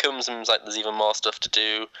 who comes and is like, there's even more stuff to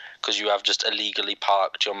do because you have just illegally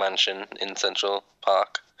parked your mansion in Central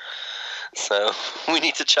Park. So we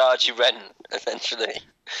need to charge you rent, essentially.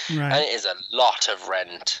 Right. And it is a lot of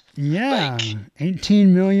rent. Yeah. Like, $18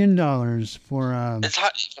 million for... It's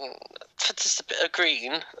hard even for just a bit of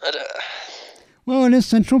green. Well, it is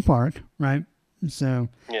Central Park, right? So,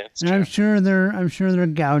 yeah, it's and true. I'm sure they're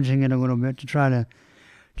gouging it a little bit to try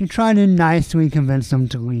to nicely convince them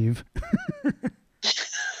to leave.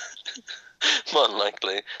 More than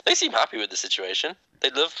likely. They seem happy with the situation. They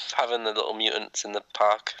love having the little mutants in the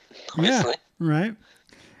park, obviously. Yeah, right.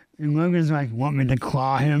 And Logan's like, "Want me to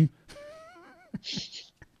claw him?"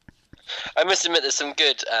 I must admit, there's some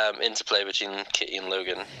good interplay between Kitty and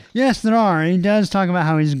Logan. Yes, there are. He does talk about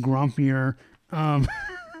how he's grumpier. But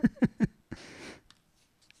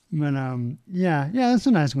yeah, that's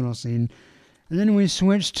a nice little scene. And then we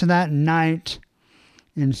switch to that night,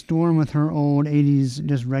 and Storm with her old 80s,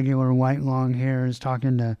 just regular white long hair is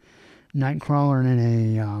talking to Nightcrawler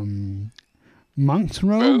in a monk's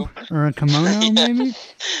robe or a kimono, Yeah. Maybe.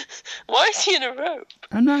 Why is he in a robe?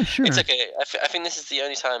 I'm not sure. It's okay. I think this is the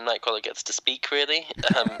only time Nightcrawler gets to speak, really,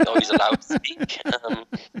 or he's allowed to speak.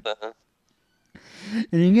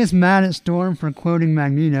 And he gets mad at Storm for quoting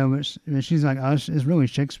Magneto, but she's like, "Oh, it's really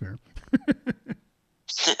Shakespeare."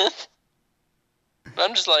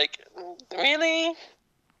 I'm just like, really?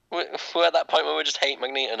 We're at that point where we just hate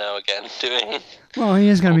Magneto now again, do we? Well, he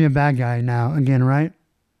is going to be a bad guy now, again, right?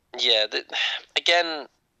 Yeah, again,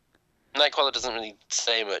 Nightcrawler doesn't really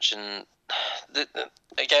say much, and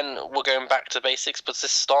again, we're going back to basics, but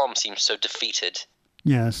this Storm seems so defeated.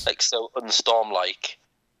 Yes. Like, so unstorm-like.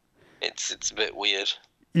 It's a bit weird.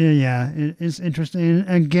 Yeah, it's interesting.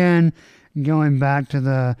 Again, going back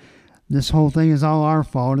to this whole thing is all our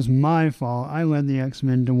fault. It's my fault. I led the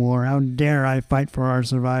X-Men to war. How dare I fight for our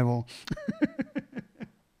survival? And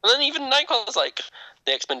then even Nightcrawler's like,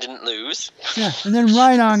 the X-Men didn't lose. Yeah, and then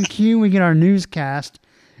right on cue, we get our newscast.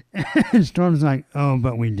 And Storm's like, "Oh,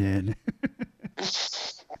 but we did."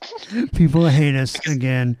 People hate us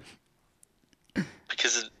again.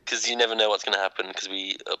 Because you never know what's going to happen, because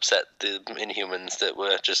we upset the Inhumans that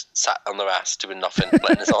were just sat on their ass doing nothing,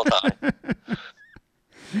 letting us all die.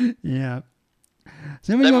 Yeah.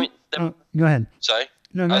 So then go ahead. Sorry?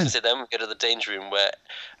 No, I was go going ahead. to say, then we go to the danger room where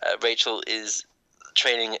Rachel is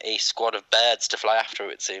training a squad of birds to fly after her,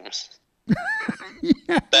 it seems.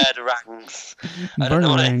 Yeah. Bird-rangs. I don't know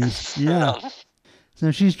what it Bird-rangs, is. yeah.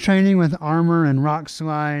 So she's training with Armor and Rock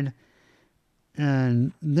Slide,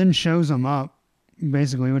 and then shows them up,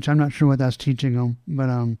 basically, which I'm not sure what that's teaching them, but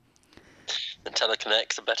And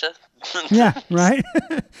telekinetics are better. yeah, right?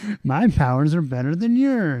 My powers are better than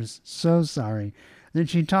yours. So sorry. Then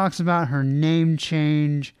she talks about her name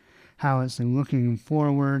change, how it's looking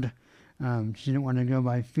forward. She didn't want to go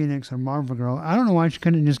by Phoenix or Marvel Girl. I don't know why she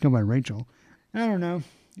couldn't just go by Rachel. I don't know.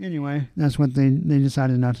 Anyway, that's what they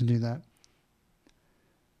decided not to do that.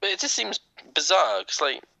 But it just seems bizarre, because,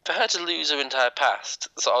 like, for her to lose her entire past,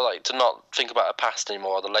 sort of like to not think about her past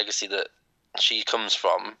anymore, the legacy that she comes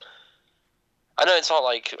from. I know it's not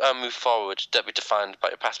like move forward, don't be defined by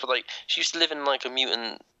your past, but like she used to live in like a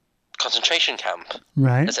mutant concentration camp,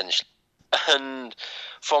 Right. essentially. And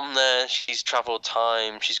from there, she's travelled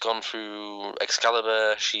time. She's gone through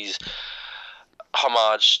Excalibur. She's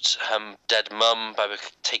homaged her dead mum by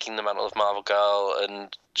taking the mantle of Marvel Girl,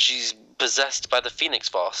 and she's possessed by the Phoenix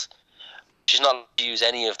Force. She's not allowed to use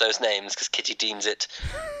any of those names because Kitty deems it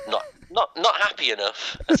not happy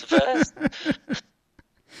enough, I suppose.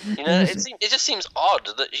 You know, it just seems odd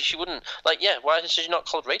that she wouldn't, like, yeah, why is she not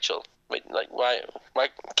called Rachel? Like, why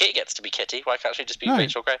Kitty gets to be Kitty? Why can't she just be Right.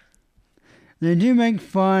 Rachel Grey? They do make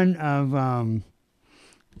fun of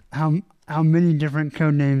how many different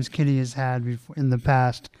code names Kitty has had before in the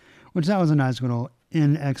past, which that was a nice little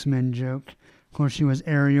in X-Men joke. Of course, she was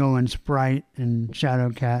Ariel and Sprite and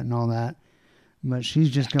Shadowcat and all that, but she's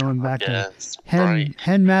just going back to Sprite.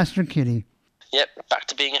 Headmaster Kitty. Yep, back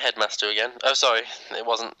to being a headmaster again. Oh, sorry, it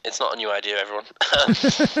wasn't. It's not a new idea, everyone.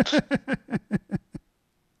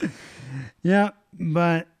 Yeah,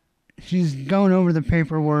 but she's going over the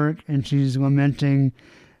paperwork and she's lamenting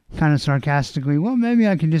kind of sarcastically, well, maybe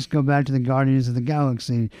I can just go back to the Guardians of the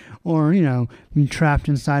Galaxy or, be trapped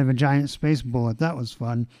inside of a giant space bullet. That was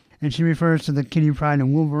fun. And she refers to the Kitty Pryde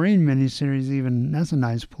and Wolverine miniseries even. That's a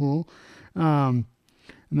nice pull. About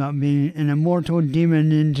being an immortal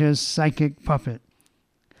demon ninja psychic puppet.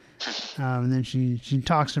 And then she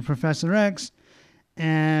talks to Professor X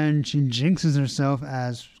and she jinxes herself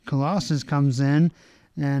as Colossus comes in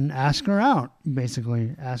and asks her out,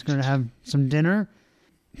 basically. Ask her to have some dinner.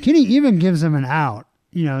 Kitty even gives him an out.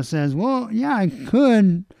 Says, well, yeah, I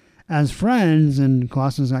could as friends. And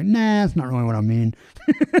Colossus is like, nah, that's not really what I mean.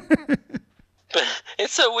 But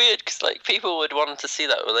it's so weird because, people would want to see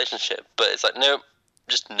that relationship. But it's like, nope,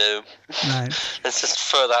 just no. Right. Let's just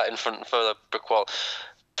throw that in front of the brick wall.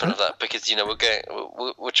 Of that, because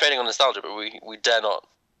we're trading on nostalgia, but we dare not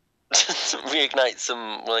reignite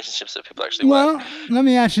some relationships that people actually Well, let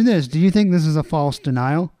me ask you this. Do you think this is a false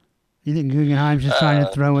denial? Do you think Guggenheim's just trying to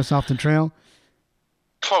throw us off the trail?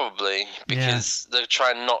 Probably, because they're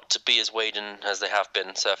trying not to be as Whedon as they have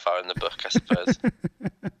been so far in the book, I suppose.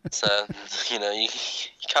 So, you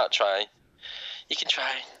can't try. You can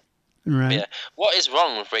try. Right. But yeah. What is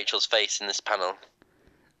wrong with Rachel's face in this panel?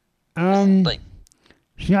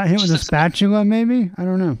 She got hit with a spatula, maybe? I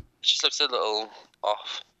don't know. She looks a little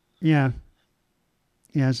off. Yeah.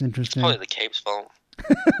 Yeah, it's interesting. Probably the cape's fault.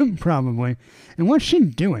 Probably. And what's she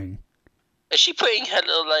doing? Is she putting her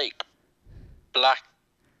little, black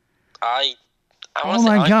eye... Oh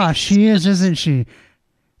my gosh, she is, isn't she?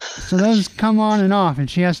 So those come on and off, and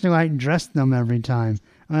she has to, dress them every time.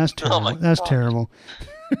 Oh, that's terrible. That's terrible.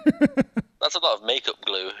 That's a lot of makeup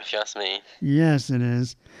glue, if you ask me. Yes, it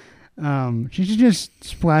is. She should just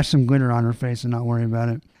splash some glitter on her face and not worry about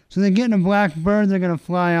it. So they get in a black bird, they're going to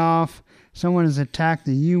fly off. Someone has attacked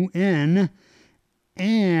the UN.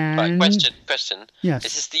 And... Right, question. Yes.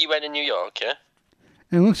 Is this the UN in New York, yeah?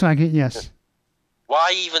 It looks like it, yes.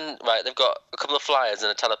 Why even... Right, they've got a couple of flyers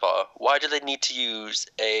and a teleporter. Why do they need to use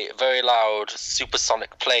a very loud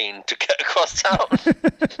supersonic plane to get across town?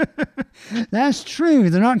 That's true.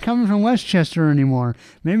 They're not coming from Westchester anymore.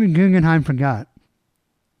 Maybe Guggenheim forgot.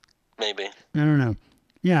 Maybe. I don't know.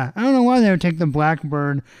 Yeah, I don't know why they would take the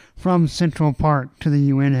Blackbird from Central Park to the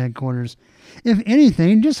UN headquarters. If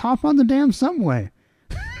anything, just hop on the damn subway.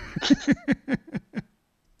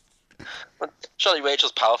 Surely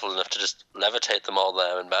Rachel's powerful enough to just levitate them all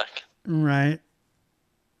there and back. Right.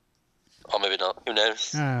 Or maybe not. Who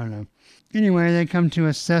knows? I don't know. Anyway, they come to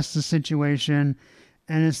assess the situation,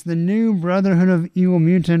 and it's the new Brotherhood of Evil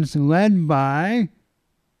Mutants led by...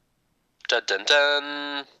 Dun dun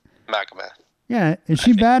dun. Magma. Yeah, is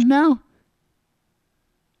she bad now?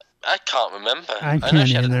 I can't remember. I know can't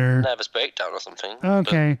she had either. a nervous breakdown or something.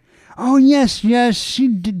 Okay. Oh yes. She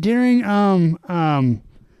during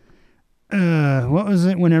what was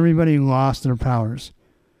it when everybody lost their powers?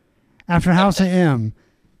 After House of M.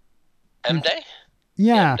 M Day?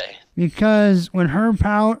 Yeah. M-Day. Because when her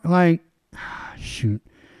power, shoot.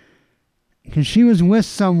 Because she was with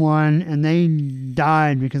someone and they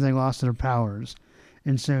died because they lost their powers.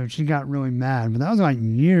 And so she got really mad. But that was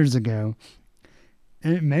years ago.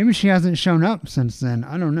 And maybe she hasn't shown up since then.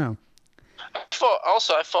 I don't know.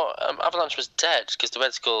 I thought Avalanche was dead because the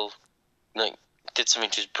Red Skull did something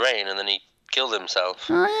to his brain and then he killed himself.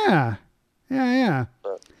 Oh, yeah. Yeah.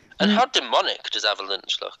 And how demonic does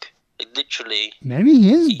Avalanche look? Literally... Maybe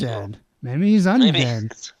he is evil. dead. Maybe he's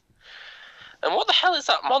undead. And what the hell is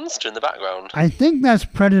that monster in the background? I think that's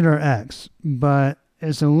Predator X, but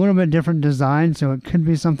it's a little bit different design, so it could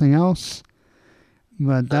be something else.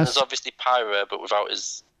 But that's... There's obviously Pyra, but without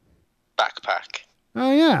his backpack.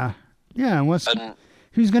 Oh, yeah. Yeah,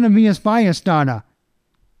 who's going to be his fire starter?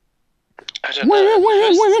 I don't know.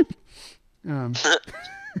 And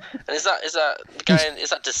is that the guy? Is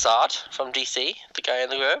that Desart from DC? The guy in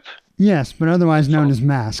the robe? Yes, but otherwise known as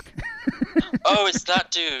Mask. Oh, it's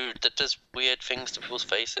that dude that does weird things to people's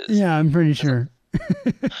faces. Yeah, I'm pretty sure.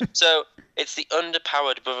 So it's the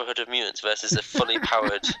underpowered Brotherhood of Mutants versus a fully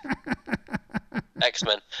powered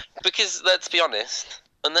X-Men. Because let's be honest,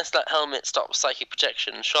 unless that helmet stops psychic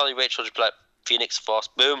projection, surely Rachel would be like, Phoenix Force,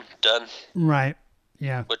 boom, done. Right.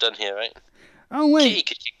 Yeah. We're done here, right? Oh wait. Kitty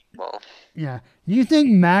could kick them all. Yeah. Do you think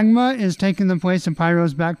Magma is taking the place of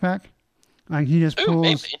Pyro's backpack? He just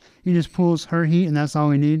pulls her heat and that's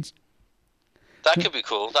all he needs? That could be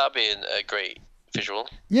cool. That'd be a great visual.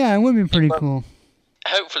 Yeah, it would be pretty cool.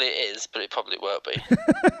 Hopefully it is, but it probably won't be.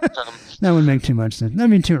 That would make too much sense. That'd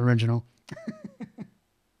be too original.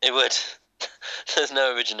 It would. There's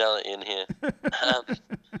no originality in here.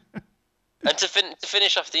 And to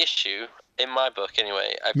finish off the issue, in my book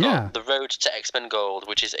anyway, I've got The Road to X-Men Gold,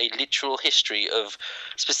 which is a literal history of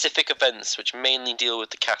specific events which mainly deal with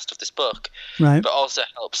the cast of this book, right, but also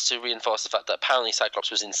helps to reinforce the fact that apparently Cyclops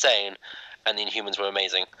was insane and the Inhumans were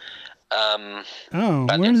amazing. Where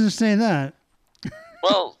does it say that?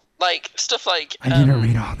 Well, like, stuff like... I didn't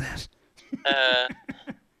read all this.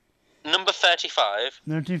 Number 35.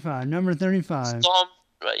 Number 35.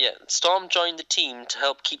 Storm joined the team to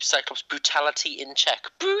help keep Cyclops' brutality in check.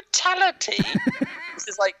 Brutality?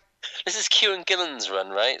 This is Kieran Gillen's run,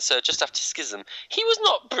 right? So just after Schism, he was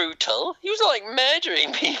not brutal. He was like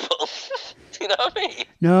murdering people. You know what I mean?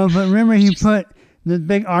 No, but remember the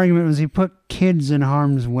big argument was he put kids in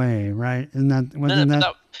harm's way, right?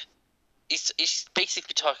 He's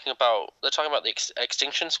basically talking about the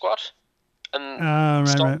Extinction Squad, and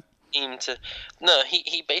right.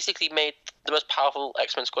 He basically made the most powerful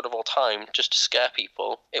X-Men squad of all time just to scare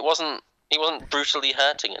people. He wasn't brutally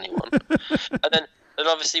hurting anyone. and then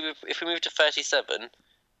obviously if we move to 37,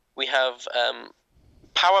 we have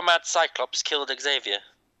Power Mad Cyclops killed Xavier.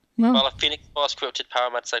 Well, While a Phoenix Force corrupted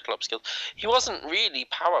Power Mad Cyclops killed. He wasn't really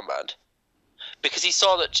power mad because he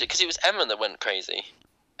saw that because it was Emma that went crazy,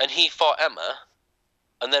 and he fought Emma.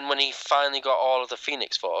 And then when he finally got all of the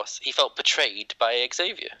Phoenix Force, he felt betrayed by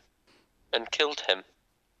Xavier and killed him.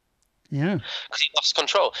 Yeah. Because he lost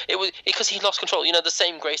control. It was because he lost control. You know, the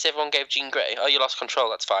same grace everyone gave Jean Grey. Oh, you lost control,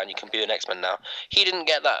 that's fine. You can be an X-Men now. He didn't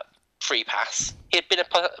get that free pass. He had been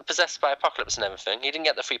possessed by Apocalypse and everything. He didn't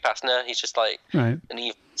get the free pass. No, he's just like an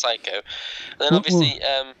evil psycho. And then obviously...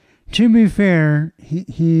 to be fair,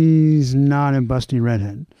 he's not a busty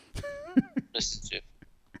redhead.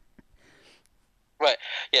 Right,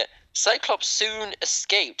 yeah. Cyclops soon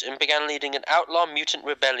escaped and began leading an outlaw mutant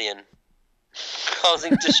rebellion,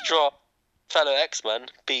 causing distraught fellow X-Men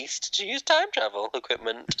Beast to use time travel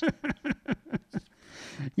equipment.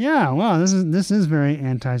 Yeah, wow, this is very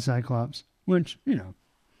anti-Cyclops, which, you know.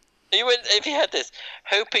 If you had this,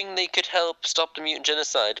 hoping they could help stop the mutant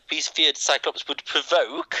genocide, Beast feared Cyclops would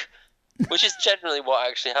provoke, which is generally what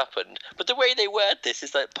actually happened. But the way they word this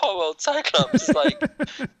is like, poor old Cyclops is like,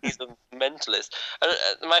 he's a mentalist. And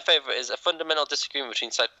my favourite is a fundamental disagreement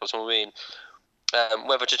between Cyclops and Wolverine,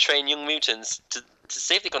 whether to train young mutants to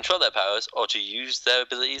safely control their powers or to use their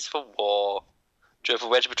abilities for war. Drove a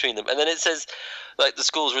wedge between them. And then it says, like, the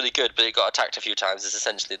school's really good, but it got attacked a few times is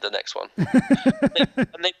essentially the next one.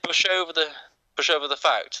 and they push over the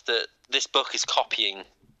fact that this book is copying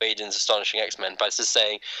Whedon's Astonishing X-Men by just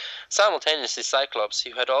saying, simultaneously Cyclops,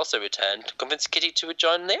 who had also returned, convinced Kitty to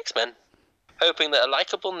join the X-Men, hoping that a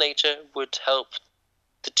likable nature would help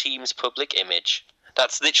the team's public image.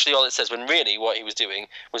 That's literally all it says, when really what he was doing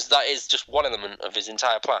was that is just one element of his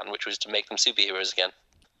entire plan, which was to make them superheroes again.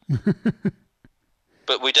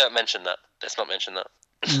 But we don't mention that. Let's not mention that.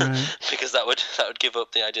 Right. Because that would give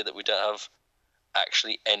up the idea that we don't have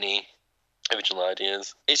actually any original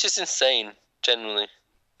ideas. It's just insane, generally.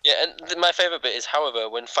 Yeah, and my favourite bit is, however,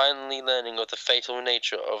 when finally learning of the fatal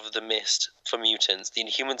nature of the mist for mutants, the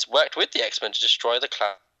Inhumans worked with the X-Men to destroy the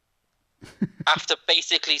cloud. After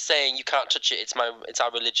basically saying, you can't touch it, it's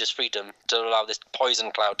our religious freedom to allow this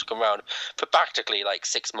poison cloud to come around for practically like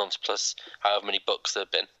 6 months plus however many books there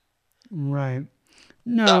have been. Right.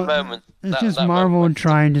 No, that moment, it's just Marvel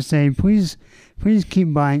trying to say, please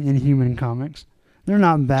keep buying Inhuman comics. They're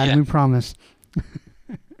not bad, we promise.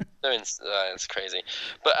 It's crazy.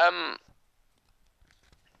 But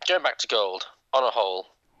going back to Gold, on a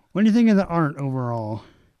whole, what do you think of the art overall?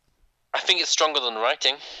 I think it's stronger than the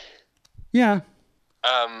writing. Yeah.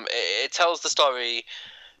 It tells the story.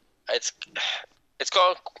 It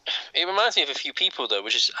reminds me of a few people though,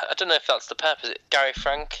 which is, I don't know if that's the purpose. Gary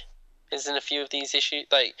Frank is in a few of these issues.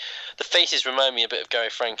 Like, the faces remind me a bit of Gary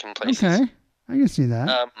Frank in places. Okay, I can see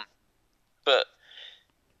that. But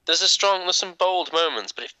there's some bold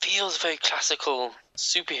moments, but it feels very classical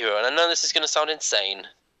superhero. And I know this is going to sound insane,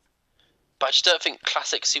 but I just don't think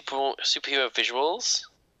classic superhero visuals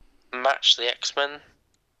match the X-Men.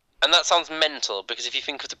 And that sounds mental, because if you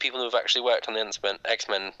think of the people who have actually worked on the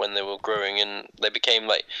X-Men when they were growing and they became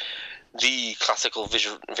like the classical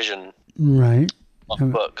vision right.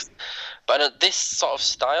 of books. But I know this sort of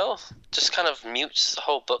style just kind of mutes the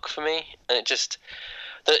whole book for me, and it's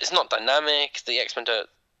not dynamic. The X-Men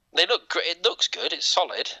they look great. It looks good. It's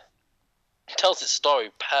solid. It tells its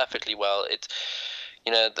story perfectly well. It,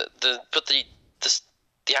 you know, the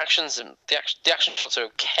actions and the action shots are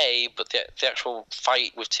okay, but the actual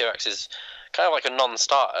fight with T-Rex is kind of like a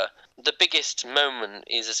non-starter. The biggest moment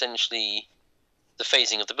is essentially the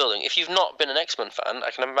phasing of the building. If you've not been an X-Men fan,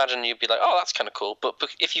 I can imagine you'd be like, "Oh, that's kind of cool." But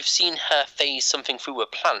if you've seen her phase something through a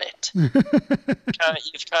planet, you've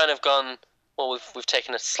kind of gone, "Well, we've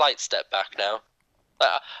taken a slight step back now."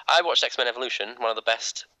 I watched X-Men Evolution, one of the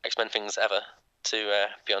best X-Men things ever to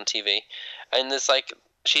be on TV, and there's like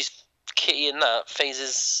Kitty in that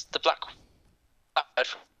phases the Black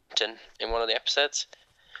in one of the episodes,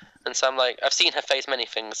 and so I'm like, I've seen her phase many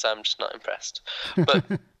things, so I'm just not impressed. But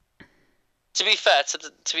to be fair,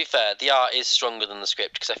 the art is stronger than the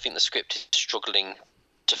script, because I think the script is struggling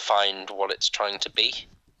to find what it's trying to be.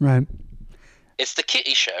 Right. It's the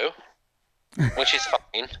Kitty show, which is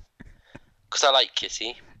fine, because I like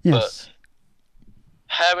Kitty. Yes. But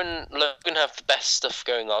her and Logan have the best stuff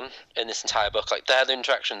going on in this entire book. Like, their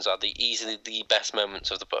interactions are easily the best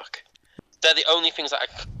moments of the book. They're the only things that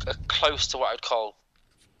are close to what I'd call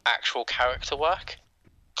actual character work.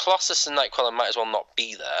 Colossus and Nightcrawler might as well not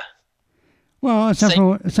be there. Well,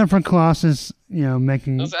 except for Colossus,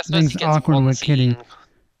 making things awkward with Kitty.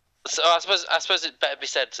 So I suppose it'd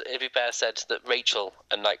be better said that Rachel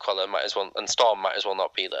and Nightcrawler and Storm might as well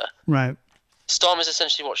not be there. Right. Storm is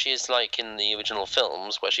essentially what she is like in the original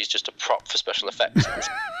films, where she's just a prop for special effects.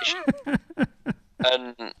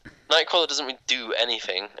 And Nightcrawler doesn't really do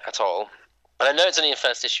anything at all. And I know it's only a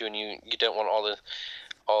first issue, and you don't want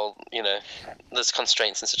all there's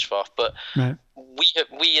constraints and such forth, but right.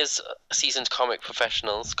 we as seasoned comic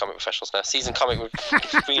professionals now, seasoned comic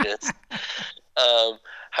readers,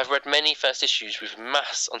 have read many first issues with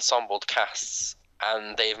mass ensembled casts,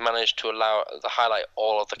 and they've managed to highlight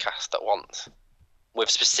all of the cast at once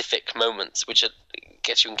with specific moments, which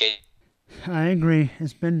gets you engaged. I agree.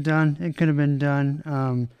 It's been done. It could have been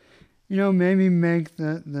done. Maybe make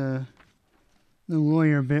the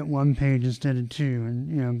lawyer bit 1 page instead of 2,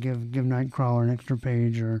 and give Nightcrawler an extra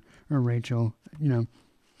page or Rachel.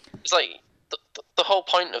 It's like the whole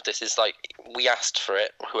point of this is like we asked for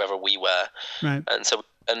it, whoever we were, right?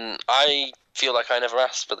 And I feel like I never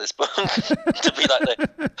asked for this book to be like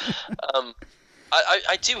that.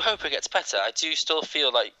 I do hope it gets better. I do still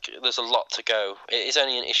feel like there's a lot to go. It is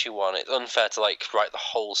only an issue 1. It's unfair to write the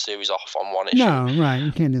whole series off on one issue. No, right?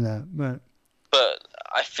 You can't do that. But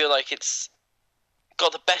I feel like it's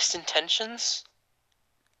got the best intentions,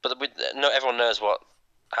 but not everyone knows what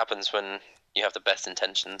happens when you have the best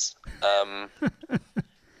intentions.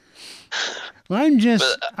 Well,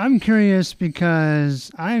 I'm curious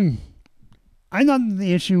because I thought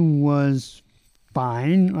the issue was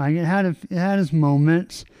fine. Like it had its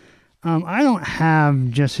moments. I don't have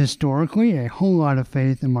just historically a whole lot of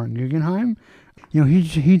faith in Mark Guggenheim.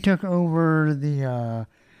 He took over the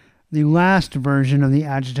last version of the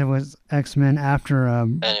Adjective X-Men after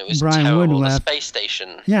Brian Wood left. The space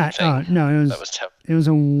station. Yeah, no, that was terrible. It was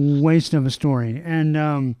a waste of a story,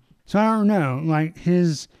 and so I don't know.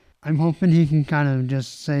 I'm hoping he can kind of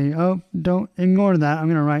just say, "Oh, don't ignore that. I'm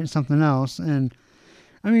going to write something else." And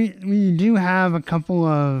I mean, we do have a couple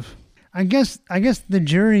of. I guess the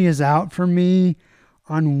jury is out for me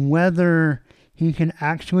on whether he can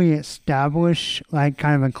actually establish kind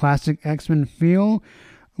of a classic X-Men feel.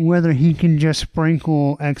 Whether he can just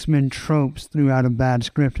sprinkle X-Men tropes throughout a bad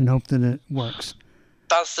script and hope that it works.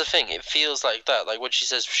 That's the thing. It feels like that. Like when she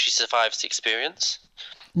says she survives the experience.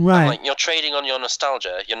 Right. You're trading on your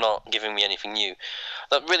nostalgia. You're not giving me anything new.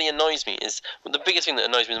 That really annoys me. The biggest thing that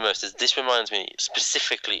annoys me the most is this reminds me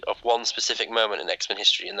specifically of one specific moment in X-Men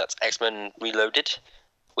history, and that's X-Men Reloaded,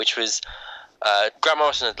 which was Grant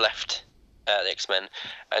Morrison had left the X-Men,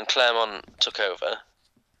 and Claremont took over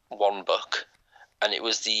one book. And it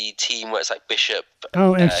was the team where it's like Bishop.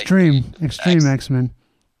 Oh, Extreme X-Men.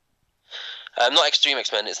 Not Extreme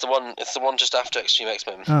X-Men. It's the one just after Extreme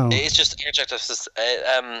X-Men. Oh. It's just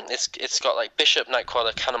it's got like Bishop,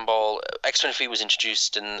 Nightcrawler, Cannonball. X-23 was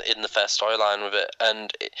introduced in the first storyline with it,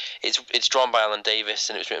 and it's drawn by Alan Davis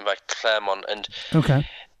and it was written by Claremont. And okay,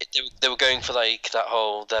 they were going for like that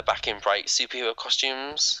whole they're back in bright superhero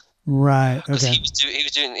costumes. Right. Because okay. he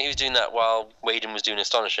was doing that while Whedon was doing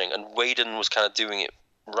Astonishing, and Whedon was kind of doing it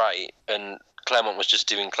right, and Claremont was just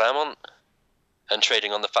doing Claremont and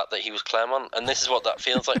trading on the fact that he was Claremont. And this is what that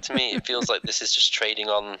feels like to me. It feels like this is just trading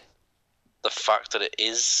on the fact that it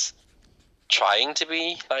is trying to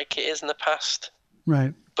be like it is in the past.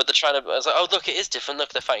 Right. But they're trying to. I was like, oh look, it is different.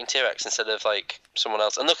 Look, they're fighting T-Rex instead of like someone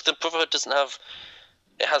else. And look, the Brotherhood doesn't have.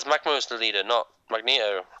 It has Magma as the leader, not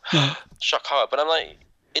Magneto. Shock horror. But I'm like.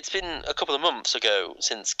 It's been a couple of months ago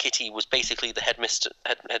since Kitty was basically the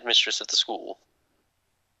headmistress of the school.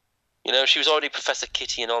 She was already Professor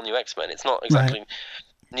Kitty in All New X-Men. It's not exactly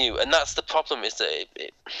new, and that's the problem. Is that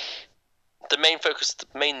the main focus, the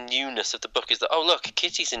main newness of the book is that, oh look,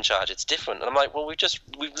 Kitty's in charge. It's different. And I'm like, well, we've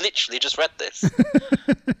literally just read this.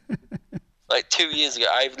 Like 2 years ago,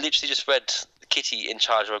 I've literally just read Kitty in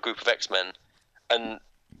charge of a group of X-Men, and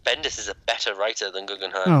Bendis is a better writer than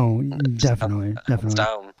Guggenheim. Oh, definitely.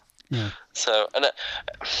 Down. Yeah. So, and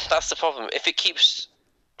that's the problem. If it keeps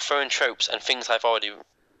throwing tropes and things I've already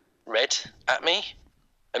read at me,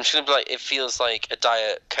 I'm just gonna be like, it feels like a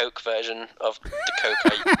Diet Coke version of the Coke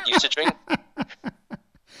I used to drink.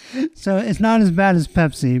 So it's not as bad as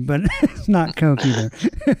Pepsi, but it's not Coke either.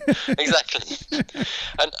 Exactly.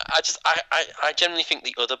 And I generally think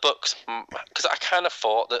the other books, because I kind of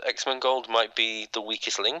thought that X-Men Gold might be the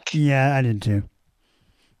weakest link. Yeah, I did too.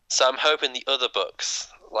 So I'm hoping the other books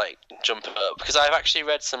like jump up, because I've actually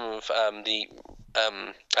read some of I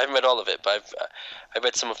haven't read all of it, but I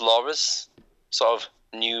read some of Laura's sort of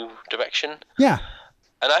new direction. Yeah.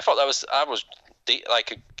 And I thought I was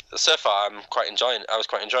so far I was quite enjoying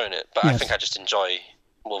it, but yes. I think I just enjoy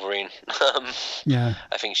Wolverine. Yeah.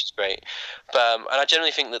 I think she's great. But and I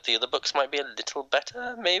generally think that the other books might be a little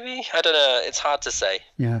better, maybe. I don't know. It's hard to say.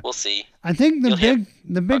 Yeah. We'll see. I think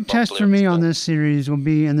the big test for me on this series will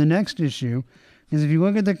be in the next issue, because if you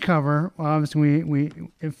look at the cover, obviously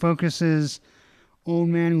it focuses Old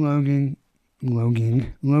Man Logan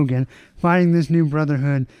fighting this new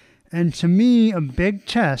Brotherhood, and to me a big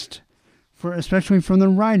test, especially from the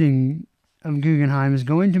writing of Guggenheim, is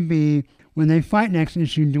going to be when they fight next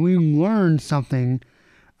issue, do we learn something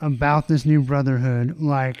about this new Brotherhood?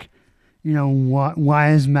 Like,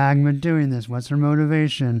 why is Magma doing this? What's her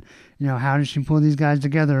motivation? How does she pull these guys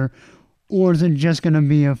together? Or is it just going to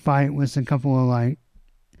be a fight with a couple of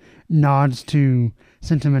nods to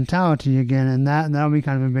sentimentality again? And that'll be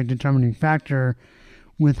kind of a big determining factor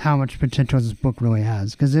with how much potential this book really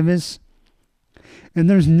has. Because if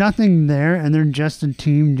there's nothing there and they're just a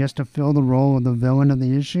team just to fill the role of the villain of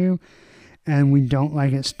the issue, and we don't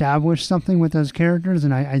establish something with those characters,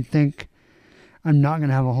 and I think I'm not going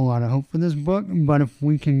to have a whole lot of hope for this book. But if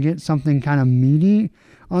we can get something kind of meaty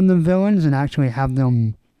on the villains and actually have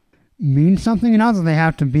them mean something, and not that they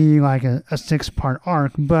have to be like a 6-part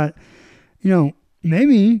arc, but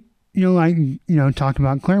maybe talk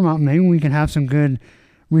about Claremont, maybe we can have some good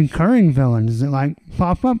recurring villains that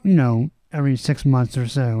pop up every 6 months or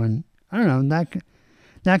so, and I don't know,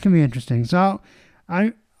 that can be interesting. So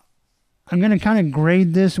I'm going to kind of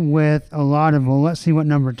grade this with a lot of, well, let's see what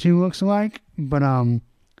number 2 looks like, but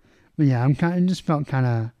yeah, just felt kind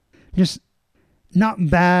of just not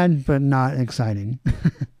bad, but not exciting.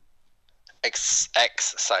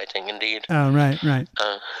 Exciting indeed. Oh, right.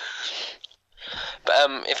 But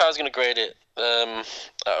if I was going to grade it out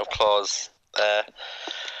of claws, I'd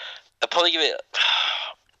probably give it.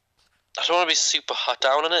 I don't want to be super hot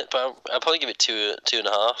down on it, but I'd probably give it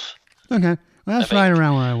 2.5. Okay, well, that's right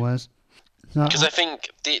around where I was. Because I think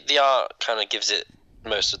the art kind of gives it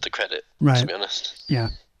most of the credit, right, to be honest. Yeah,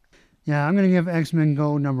 I'm going to give X-Men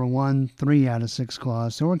Gold number 1 3 out of 6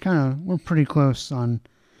 claws. So we're pretty close on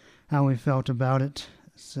how we felt about it.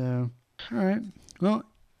 So, all right. Well,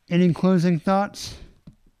 any closing thoughts?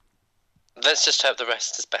 Let's just hope the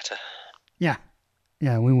rest is better. Yeah,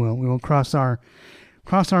 we will. We will cross our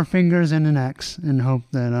fingers and an X and hope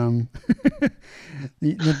that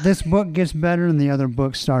that this book gets better and the other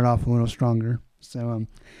books start off a little stronger. So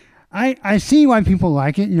I see why people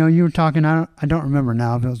like it. You were talking, I don't remember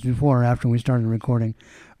now if it was before or after we started recording,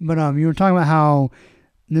 but you were talking about how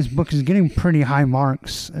this book is getting pretty high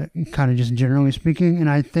marks, kind of just generally speaking, and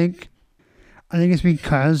I think it's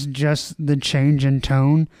because just the change in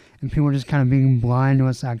tone and people are just kind of being blind to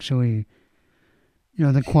what's actually,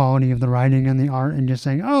 the quality of the writing and the art, and just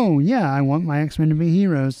saying, oh yeah, I want my X-Men to be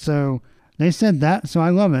heroes. So they said that, so I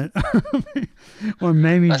love it. Or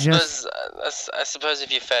maybe I suppose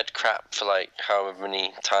if you fed crap for however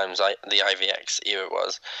many times the IVX era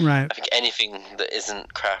was, right, I think anything that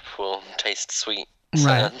isn't crap will taste sweet.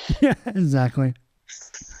 Right. Yeah, exactly.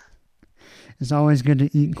 It's always good to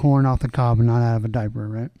eat corn off the cob and not out of a diaper,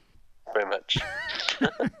 right? Very much.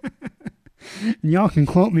 Y'all can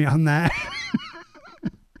quote me on that.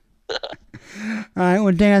 All right,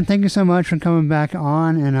 well, Dan, thank you so much for coming back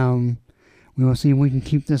on, and we will see if we can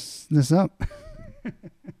keep this up.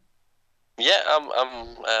 Yeah, I'm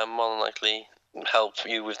more than likely help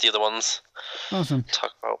you with the other ones. Awesome.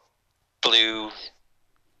 Talk about Blue.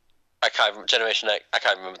 Generation X. I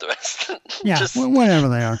can't remember the rest. Yeah, whatever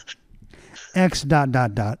they are. X ... So,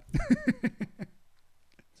 there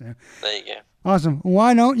you go. Awesome.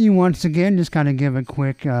 Why don't you once again just kind of give a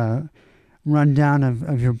quick rundown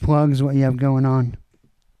of your plugs, what you have going on?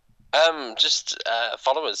 Just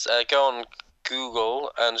follow us. Go on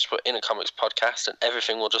Google and just put Inner Comics Podcast, and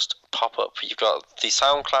everything will just pop up. You've got the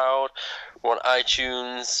SoundCloud, we're on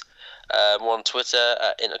iTunes, we're on Twitter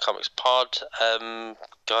at Inner Comics Pod.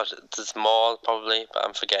 God, there's more probably, but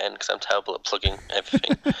I'm forgetting because I'm terrible at plugging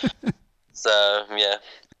everything. So yeah,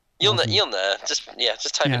 you'll know. Just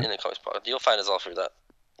type in Inner Comics Pod. You'll find us all through that.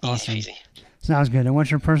 Awesome. Easy. Sounds good. And what's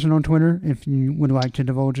your personal Twitter, if you would like to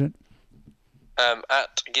divulge it?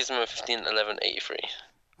 At Gizmo151183.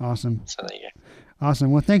 Awesome. So there you go.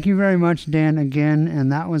 Awesome. Well, thank you very much, Dan, again.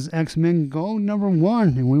 And that was X-Men Gold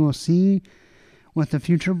 #1. And we will see what the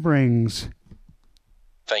future brings.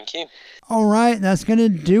 Thank you. All right, that's going to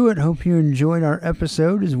do it. Hope you enjoyed our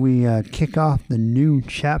episode as we kick off the new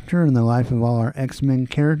chapter in the life of all our X-Men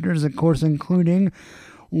characters, of course, including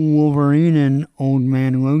Wolverine and Old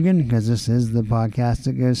Man Logan, because this is the podcast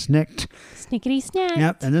that goes snicked. Snickety snack.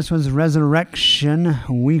 Yep, and this was Resurrection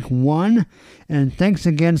Week 1. And thanks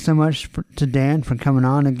again so much to Dan for coming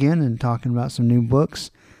on again and talking about some new books.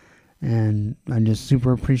 And I just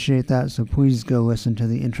super appreciate that. So please go listen to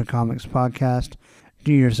the Intra Comics podcast.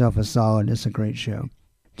 Do yourself a solid. It's a great show.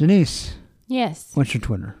 Denise. Yes. What's your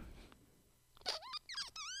Twitter?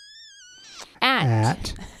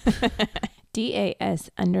 At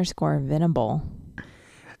DAS_Venable.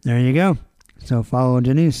 There you go. So follow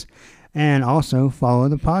Denise. And also follow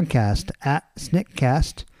the podcast at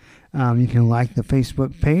Snickcast. You can like the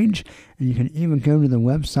Facebook page, and you can even go to the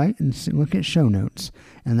website and look at show notes.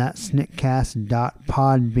 And that's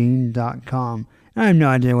snickcast.podbean.com. I have no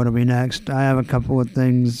idea what will be next. I have a couple of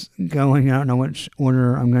things going. I don't know which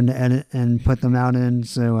order I'm going to edit and put them out in.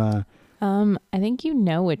 So, I think you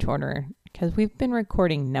know which order, because we've been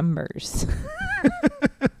recording numbers.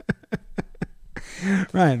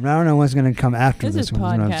 Right, but I don't know what's going to come after this. This is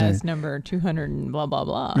podcast number 200 and blah, blah,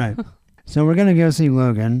 blah. Right. So we're going to go see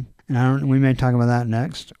Logan, and we may talk about that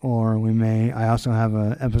next, or I also have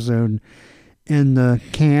an episode in the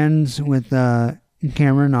cans with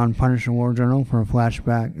Cameron on Punisher War Journal for a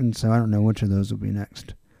flashback, and so I don't know which of those will be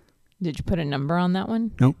next. Did you put a number on that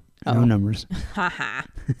one? Nope, no numbers. Haha,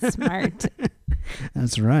 smart.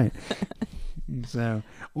 That's right. So,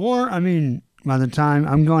 by the time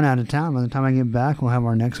I'm going out of town, by the time I get back, we'll have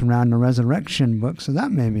our next round of Resurrection books, so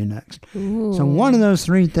that may be next. Ooh. So one of those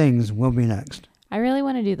three things will be next. I really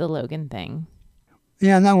want to do the Logan thing.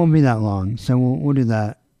 Yeah, that won't be that long, so we'll do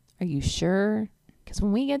that. Are you sure? Because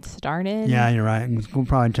when we get started... Yeah, you're right. We'll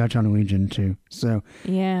probably touch on Legion, too. So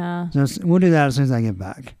yeah. So we'll do that as soon as I get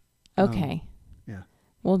back. Okay. Yeah.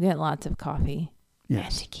 We'll get lots of coffee.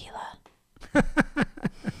 Yes. And tequila.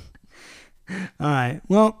 All right.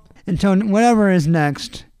 Well, until whatever is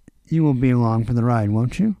next, you will be along for the ride,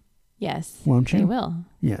 won't you? Yes. Won't you? They will.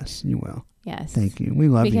 Yes, you will. Yes. Thank you. We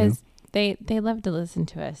love you. Because they love to listen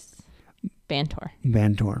to us. Bantor.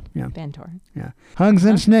 Yeah. Bantor. Yeah. Hugs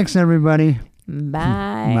and snicks, everybody.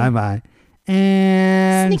 Bye. Bye-bye.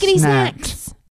 And Snickety snacks. snacks.